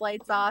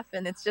stoplights off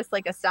and it's just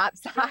like a stop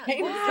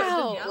sign.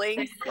 Wow. So it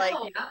blinks like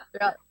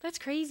that's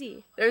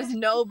crazy. There's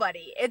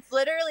nobody. It's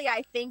literally,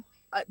 I think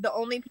the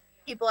only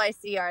people I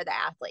see are the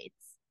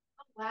athletes.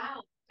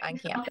 Wow. On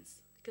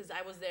campus. Because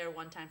I was there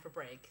one time for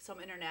break. Some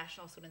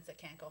international students that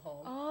can't go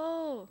home.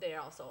 Oh. They're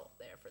also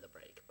there for the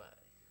break, but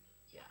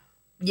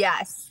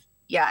Yes.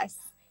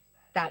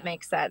 That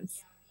makes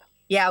sense.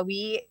 Yeah,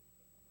 we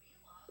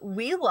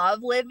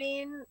love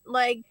living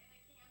like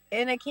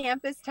in a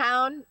campus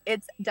town.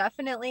 It's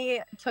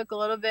definitely took a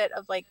little bit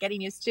of like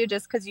getting used to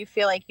just because you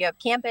feel like you have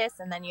campus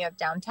and then you have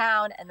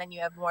downtown and then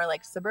you have more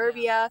like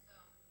suburbia.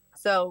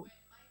 So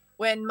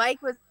when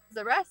Mike was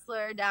the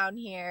wrestler down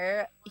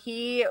here,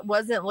 he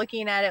wasn't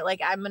looking at it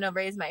like I'm going to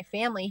raise my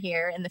family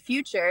here in the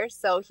future.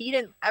 So he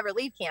didn't ever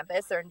leave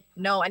campus or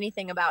know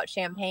anything about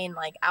Champaign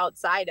like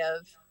outside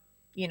of,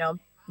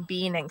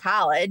 being in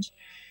college.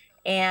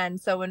 And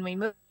so when we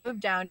moved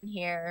down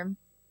here,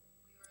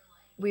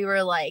 we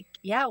were like,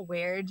 yeah,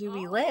 where do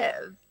we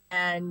live?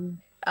 And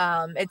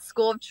it's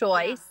school of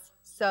choice.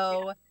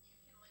 So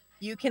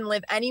you can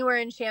live anywhere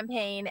in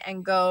Champaign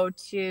and go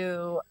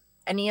to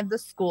any of the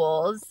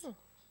schools,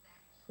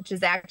 which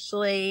is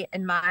actually,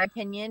 in my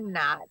opinion,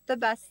 not the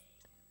best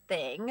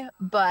thing.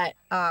 But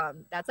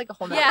that's like a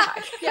whole nother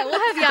podcast. Yeah,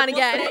 we'll have you on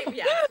again. We'll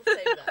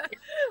save that.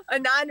 A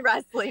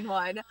non-wrestling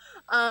one.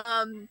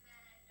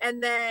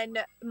 And then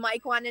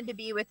Mike wanted to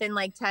be within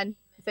like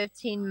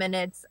 10-15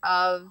 minutes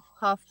of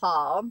Huff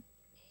Hall.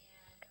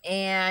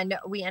 And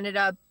we ended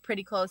up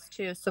pretty close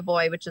to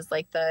Savoy, which is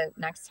like the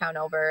next town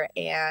over.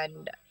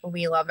 And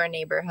we love our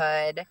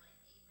neighborhood.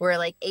 We're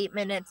like 8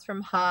 minutes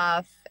from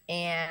Huff.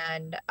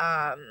 And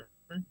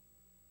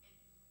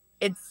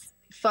it's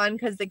fun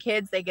because the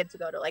kids, they get to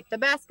go to like the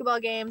basketball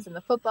games and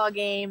the football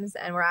games.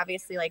 And we're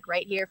obviously like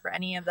right here for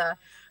any of the,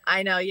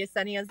 I know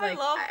Yesenia's like,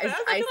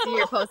 I see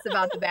your post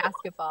about the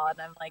basketball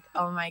and I'm like,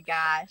 oh my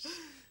gosh.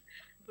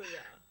 But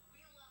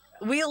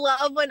we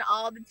love when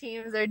all the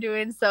teams are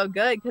doing so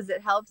good because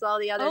it helps all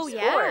the other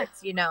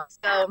sports,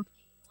 So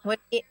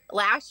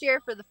last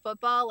year for the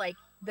football, like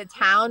the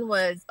town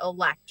was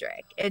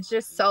electric. It's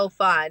just so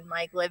fun,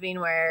 like living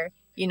where,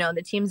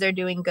 the teams are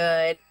doing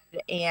good.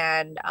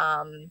 And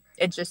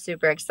it's just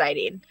super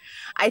exciting.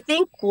 I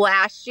think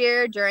last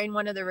year during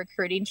one of the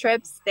recruiting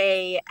trips,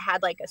 they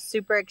had like a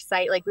super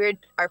like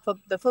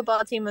the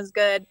football team was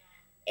good.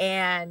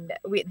 And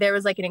there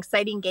was like an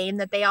exciting game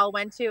that they all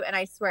went to. And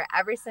I swear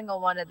every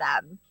single one of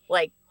them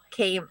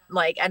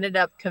ended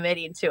up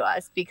committing to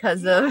us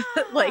because of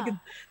like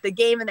the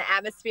game and the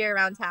atmosphere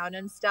around town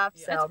and stuff.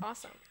 So that's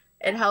awesome.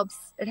 It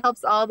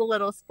helps all the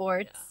little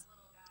sports,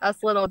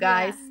 us little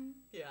guys.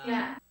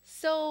 Yeah.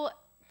 So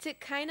to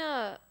kind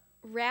of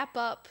wrap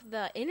up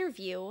the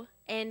interview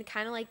and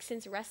kind of like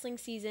since wrestling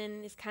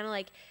season is kind of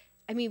like,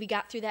 we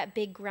got through that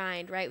big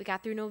grind, right? We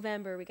got through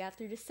November, we got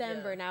through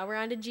December, now we're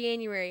on to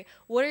January.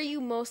 What are you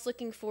most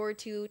looking forward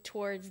to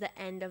towards the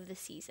end of the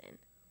season?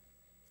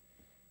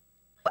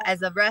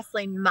 As a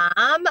wrestling mom,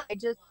 I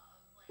just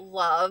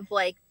love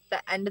like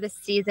the end of the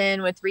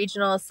season with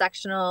regionals,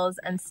 sectionals,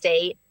 and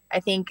state. I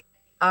think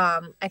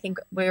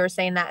we were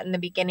saying that in the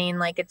beginning,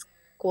 like it's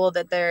cool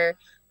that they're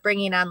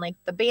bringing on like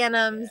the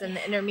Bantams and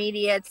the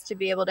intermediates to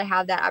be able to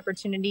have that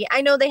opportunity.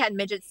 I know they had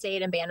midget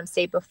state and Bantam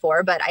state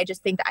before, but I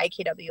just think the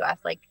IKWF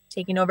like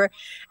taking over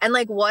and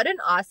like what an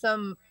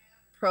awesome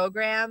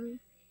program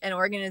and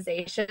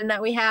organization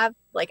that we have.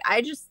 Like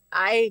I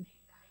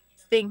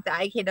think the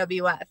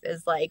IKWF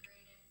is like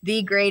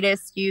the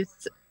greatest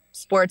youth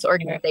sports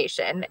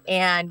organization.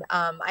 And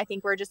I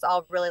think we're just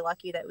all really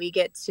lucky that we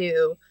get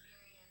to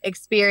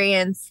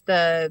experience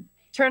the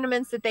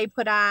tournaments that they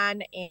put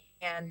on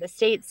and the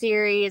state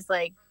series,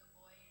 like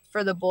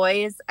for the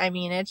boys.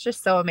 It's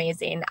just so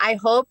amazing. I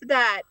hope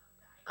that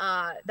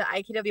the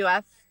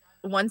IKWF,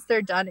 once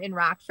they're done in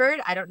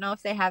Rockford, I don't know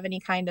if they have any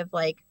kind of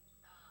like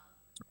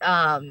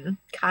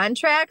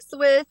contracts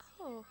with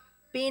Oh.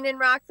 being in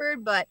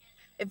Rockford, but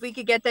if we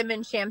could get them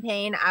in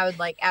Champaign, I would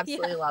like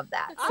absolutely love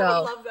that. I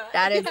So would love that.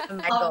 that is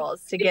my goal,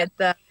 is to get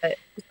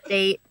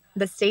the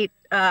state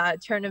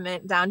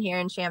tournament down here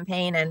in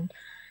Champaign. And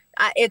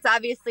it's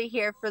obviously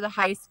here for the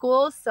high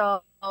school,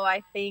 so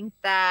I think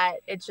that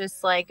it's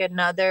just like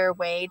another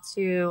way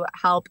to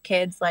help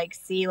kids like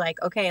see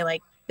like, okay,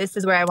 like this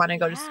is where I want to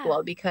go to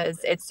school, because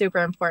it's super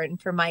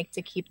important for Mike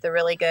to keep the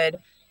really good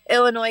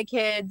Illinois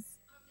kids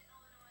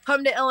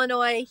come to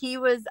Illinois. He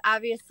was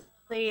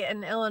obviously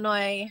an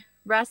Illinois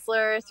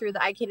wrestler through the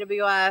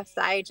IKWF,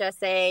 the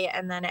IHSA,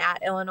 and then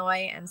at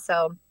Illinois. And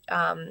so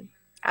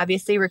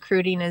obviously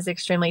recruiting is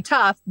extremely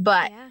tough,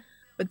 but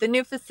with the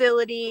new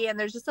facility, and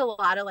there's just a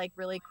lot of like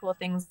really cool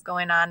things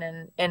going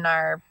on in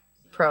our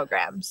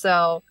program.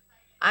 So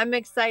I'm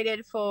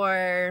excited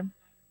for,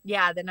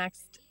 the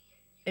next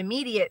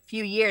immediate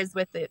few years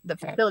with the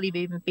facility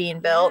being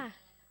built.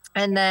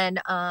 And then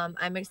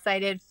I'm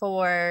excited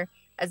for,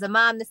 as a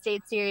mom, the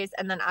state series,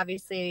 and then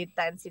obviously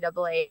the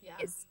NCAA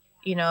is,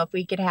 if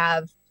we could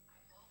have,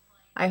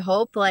 I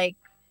hope, like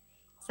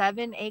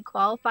 7-8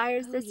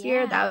 qualifiers this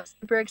year. That was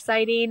super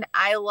exciting.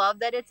 I love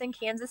that it's in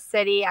Kansas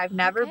City. I've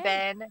never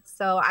been,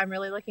 so I'm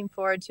really looking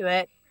forward to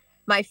it.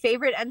 My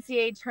favorite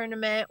NCAA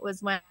tournament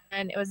was when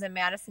it was in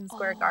Madison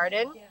Square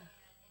Garden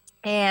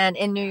and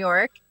in New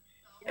York.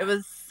 It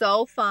was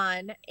so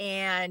fun.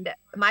 And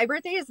my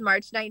birthday is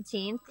March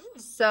 19th.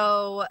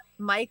 So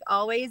Mike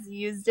always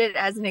used it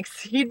as an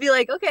excuse. He'd be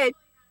like, okay,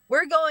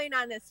 we're going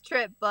on this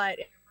trip, but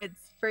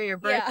it's for your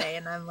birthday.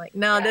 And I'm like,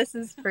 no, this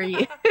is for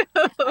you.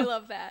 I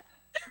love that.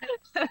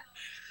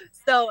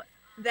 So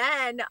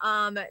then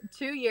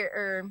 3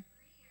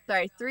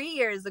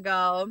 years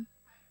ago,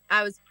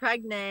 I was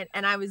pregnant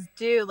and I was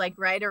due like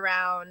right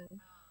around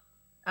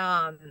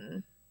the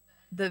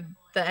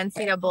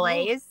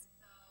NCAAs.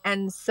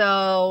 And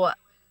so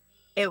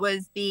it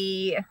was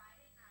the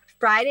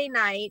Friday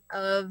night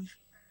of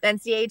the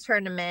NCAA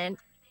tournament,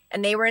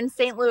 and they were in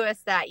St. Louis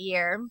that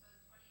year.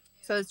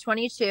 So I was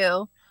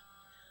 22.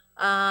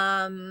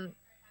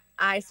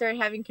 I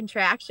started having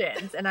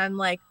contractions, and I'm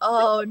like,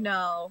 oh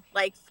no,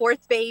 like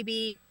fourth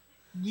baby,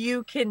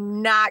 you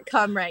cannot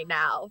come right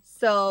now.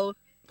 So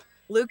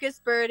Lucas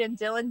Bird and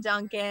Dylan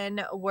Duncan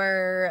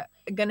were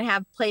going to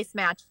have place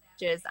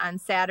matches on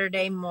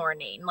Saturday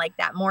morning, like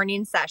that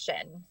morning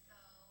session.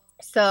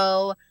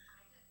 So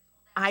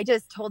I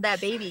just told that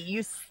baby,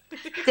 you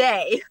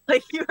stay,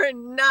 like you are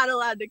not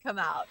allowed to come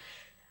out.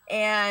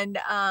 And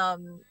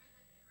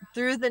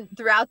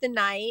throughout the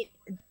night,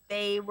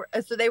 they were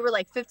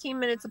like 15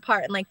 minutes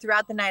apart, and like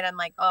throughout the night I'm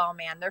like, oh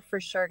man, they're for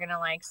sure gonna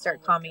like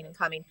start coming.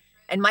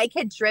 And Mike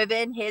had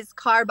driven his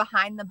car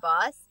behind the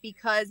bus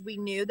because we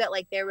knew that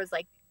like there was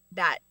like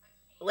that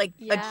a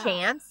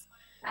chance.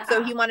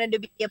 So he wanted to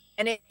be,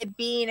 and it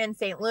being in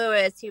St.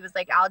 Louis, he was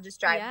like, I'll just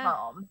drive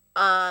home.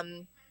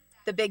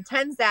 The Big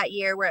Tens that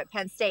year were at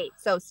Penn State.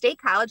 So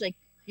State College, like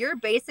you're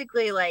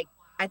basically like,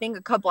 I think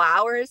a couple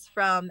hours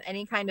from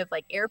any kind of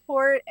like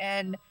airport.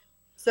 And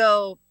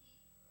so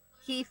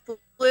he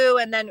flew,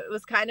 and then it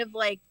was kind of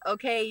like,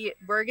 okay,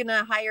 we're going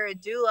to hire a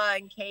doula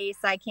in case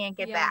I can't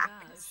get back.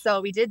 So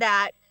we did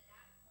that.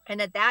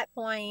 And at that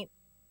point,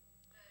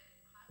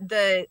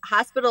 the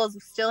hospitals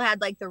still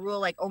had like the rule,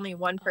 like only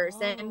one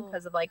person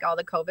because of like all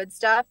the COVID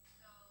stuff.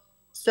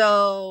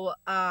 So,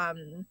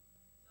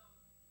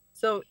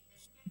 so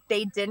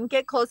they didn't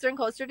get closer and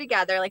closer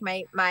together. Like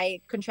my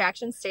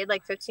contractions stayed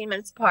like 15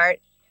 minutes apart.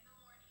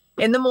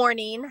 In the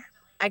morning,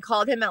 I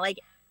called him at like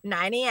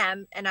 9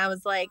 a.m. and I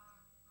was like,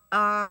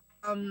 I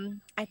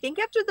think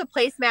after the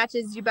place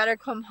matches, you better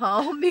come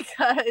home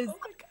because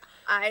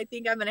I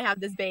think I'm going to have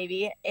this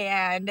baby.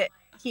 And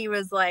he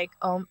was like,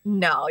 oh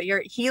no,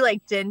 he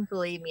like didn't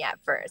believe me at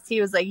first.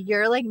 He was like,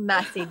 you're like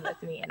messing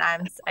with me.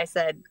 And I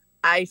said,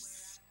 I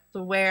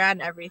swear on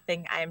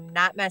everything, I'm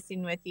not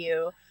messing with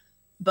you,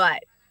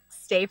 but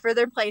stay for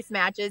their place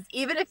matches,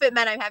 even if it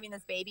meant I'm having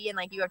this baby and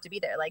like you have to be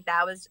there. Like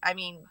that was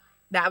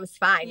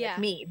fine with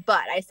me.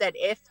 But I said,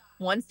 if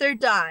once they're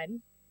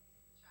done,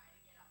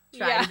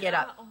 try to get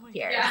up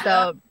here.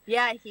 So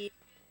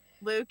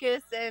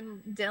Lucas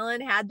and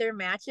Dylan had their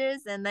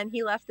matches, and then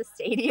he left the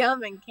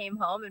stadium and came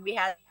home, and we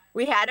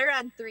had her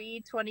on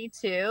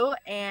 3:22.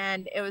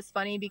 And it was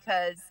funny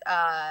because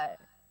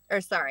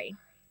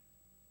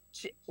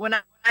when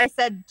I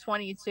said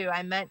 22,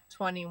 I meant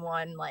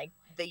 21, like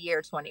the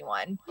year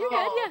 21. You're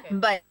good, yeah.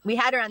 But we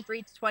had her on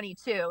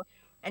 3:22,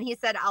 and he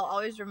said, I'll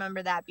always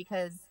remember that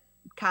because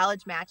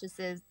college matches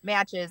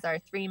are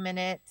 3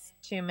 minutes,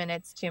 2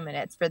 minutes, 2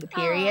 minutes for the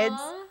periods.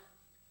 Aww.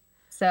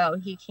 So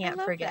he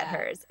can't forget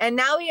hers. And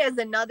now he has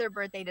another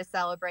birthday to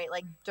celebrate,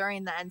 like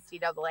during the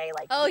NCAA.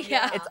 Like,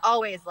 it's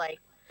always like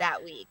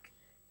that week.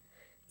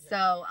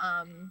 So,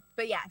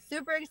 but yeah,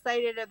 super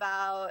excited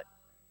about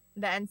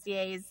the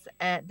NCAAs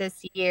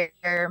this year.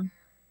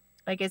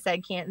 Like I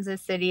said,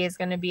 Kansas City is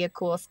going to be a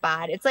cool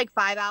spot. It's like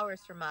 5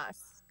 hours from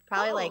us,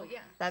 probably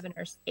 7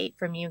 or 8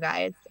 from you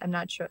guys. I'm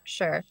not sure.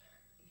 Yeah,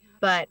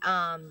 But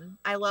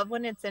I love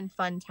when it's in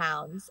fun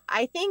towns.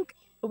 I think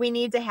we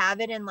need to have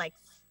it in like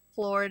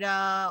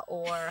Florida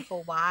or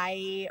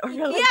Hawaii or like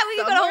we could go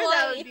to somewhere Hawaii.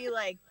 that would be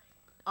like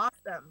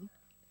awesome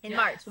in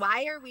March.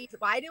 Why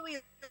do we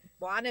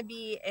want to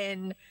be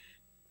in,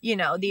 you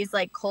know, these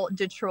like cold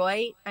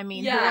Detroit? I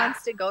mean, who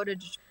wants to go to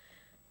Detroit?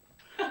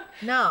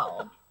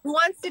 No. Who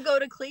wants to go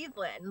to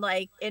Cleveland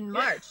like in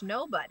March?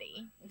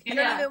 Nobody. I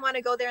don't even want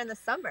to go there in the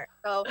summer.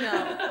 So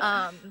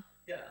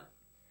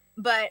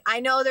but I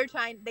know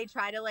they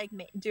try to like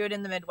do it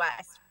in the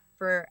Midwest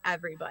for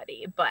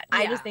everybody, but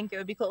I just think it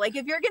would be cool. Like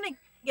if you're going to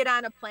get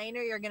on a plane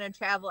or you're going to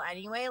travel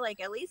anyway,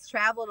 like at least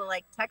travel to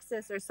like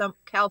Texas or some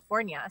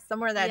California,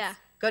 somewhere that's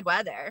good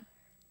weather.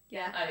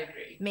 Yeah, I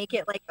agree. Make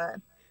it like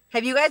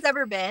have you guys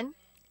ever been?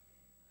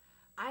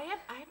 I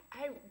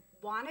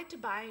wanted to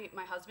buy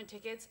my husband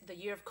tickets the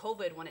year of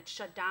COVID when it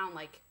shut down,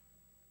 like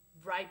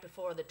right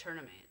before the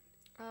tournament.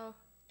 Oh.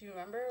 Do you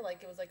remember?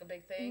 Like it was like a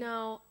big thing?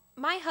 No.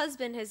 My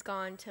husband has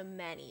gone to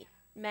many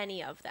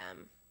of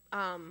them.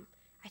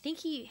 I think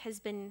he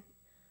has been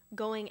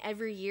going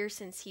every year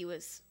since he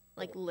was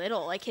like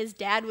little. Like his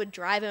dad would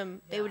drive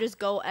him. Yeah. They would just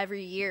go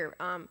every year.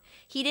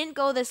 He didn't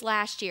go this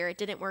last year. It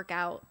didn't work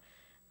out.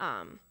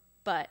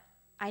 But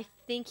I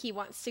think he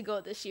wants to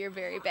go this year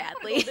very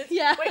badly.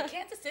 Yeah. Wait,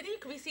 Kansas City?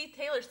 Can we see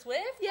Taylor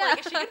Swift? Yeah. Like,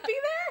 is she gonna be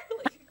there?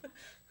 Like,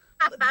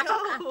 let's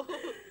go.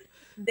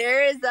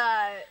 There is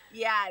I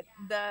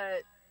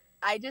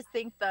just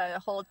think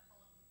the whole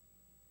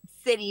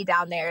city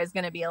down there is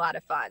going to be a lot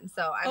of fun.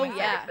 So I'm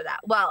excited for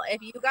that. Well,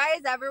 if you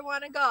guys ever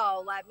want to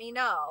go, let me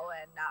know.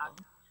 And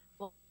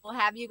we'll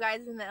have you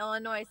guys in the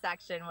Illinois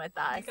section with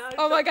us.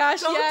 Oh my gosh,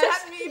 don't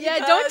yes. Tempt me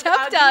don't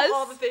tempt us. Do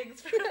all the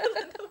things for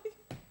Illinois.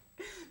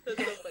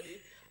 That's so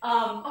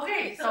funny.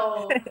 Okay,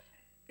 so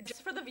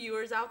just for the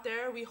viewers out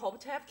there, we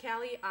hope to have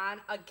Callie on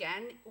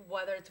again,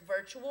 whether it's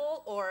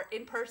virtual or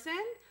in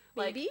person.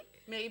 Maybe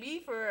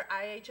for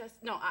IHS.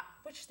 No,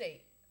 which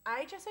state?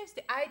 IHSA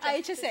state.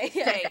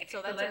 IHSA.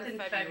 So that's in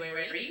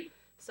February.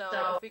 So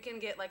if we can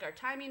get like our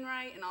timing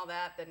right and all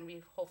that, then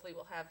we hopefully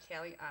will have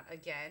Callie on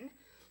again.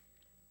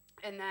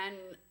 And then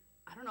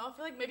I don't know. I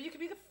feel like maybe you could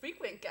be the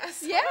frequent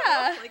guest.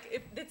 Yeah. Like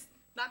if it's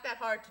not that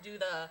hard to do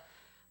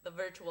the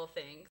virtual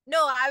thing.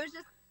 No, I was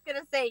just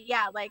gonna say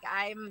like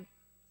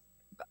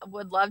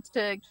would love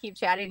to keep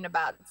chatting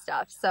about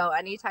stuff. So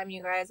anytime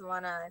you guys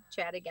want to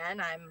chat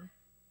again,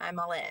 I'm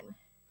all in.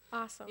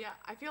 Awesome. Yeah,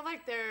 I feel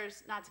like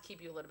there's, not to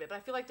keep you a little bit, but I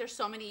feel like there's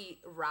so many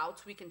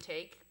routes we can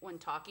take when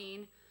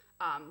talking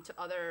to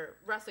other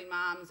wrestling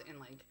moms and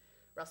like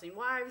wrestling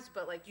wives.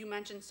 But like you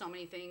mentioned so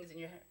many things,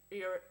 and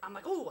I'm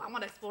like, oh, I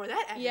want to explore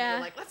that. And you're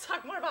like, let's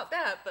talk more about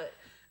that. But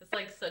it's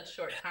like such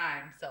short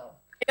time, so.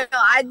 You know,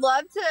 I'd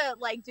love to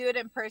like do it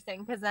in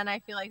person because then I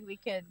feel like we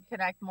could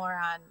connect more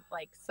on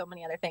like so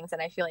many other things,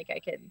 and I feel like I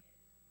could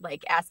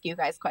like ask you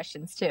guys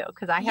questions too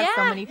because I have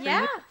so many free.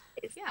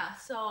 Yeah.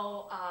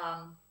 So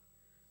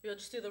we'll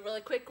just do the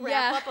really quick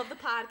wrap up of the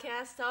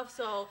podcast stuff.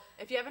 So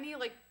if you have any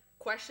like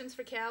questions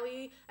for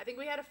Callie, I think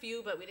we had a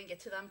few, but we didn't get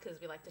to them because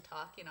we like to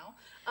talk, you know.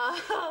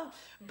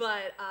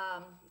 But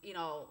you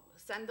know,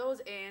 send those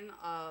in.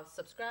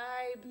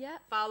 Subscribe,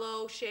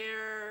 follow,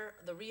 share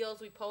the reels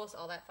we post,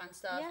 all that fun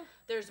stuff. Yeah.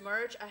 There's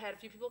merch. I had a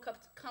few people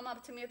come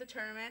up to me at the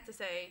tournament to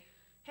say,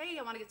 hey,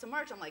 I want to get some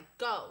merch. I'm like,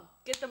 go,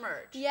 get the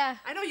merch. Yeah.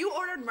 I know you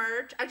ordered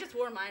merch. I just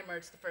wore my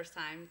merch the first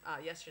time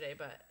yesterday.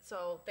 But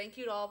so thank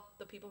you to all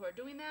the people who are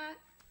doing that.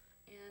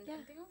 And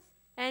anything else?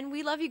 And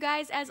we love you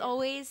guys as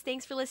always.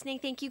 Thanks for listening.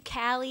 Thank you,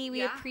 Callie.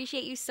 We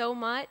appreciate you so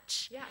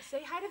much. Yeah,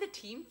 say hi to the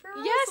team for us.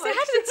 Yeah, say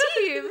hi to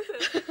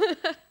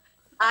the team.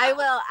 I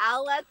will.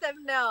 I'll let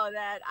them know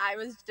that I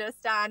was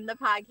just on the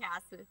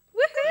podcast.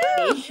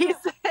 Woohoo!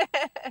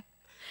 Awesome.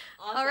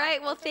 All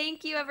right. Well,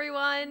 thank you,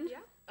 everyone. Yeah.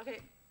 Okay.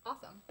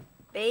 Awesome.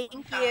 Thank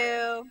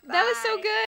you. That was so good.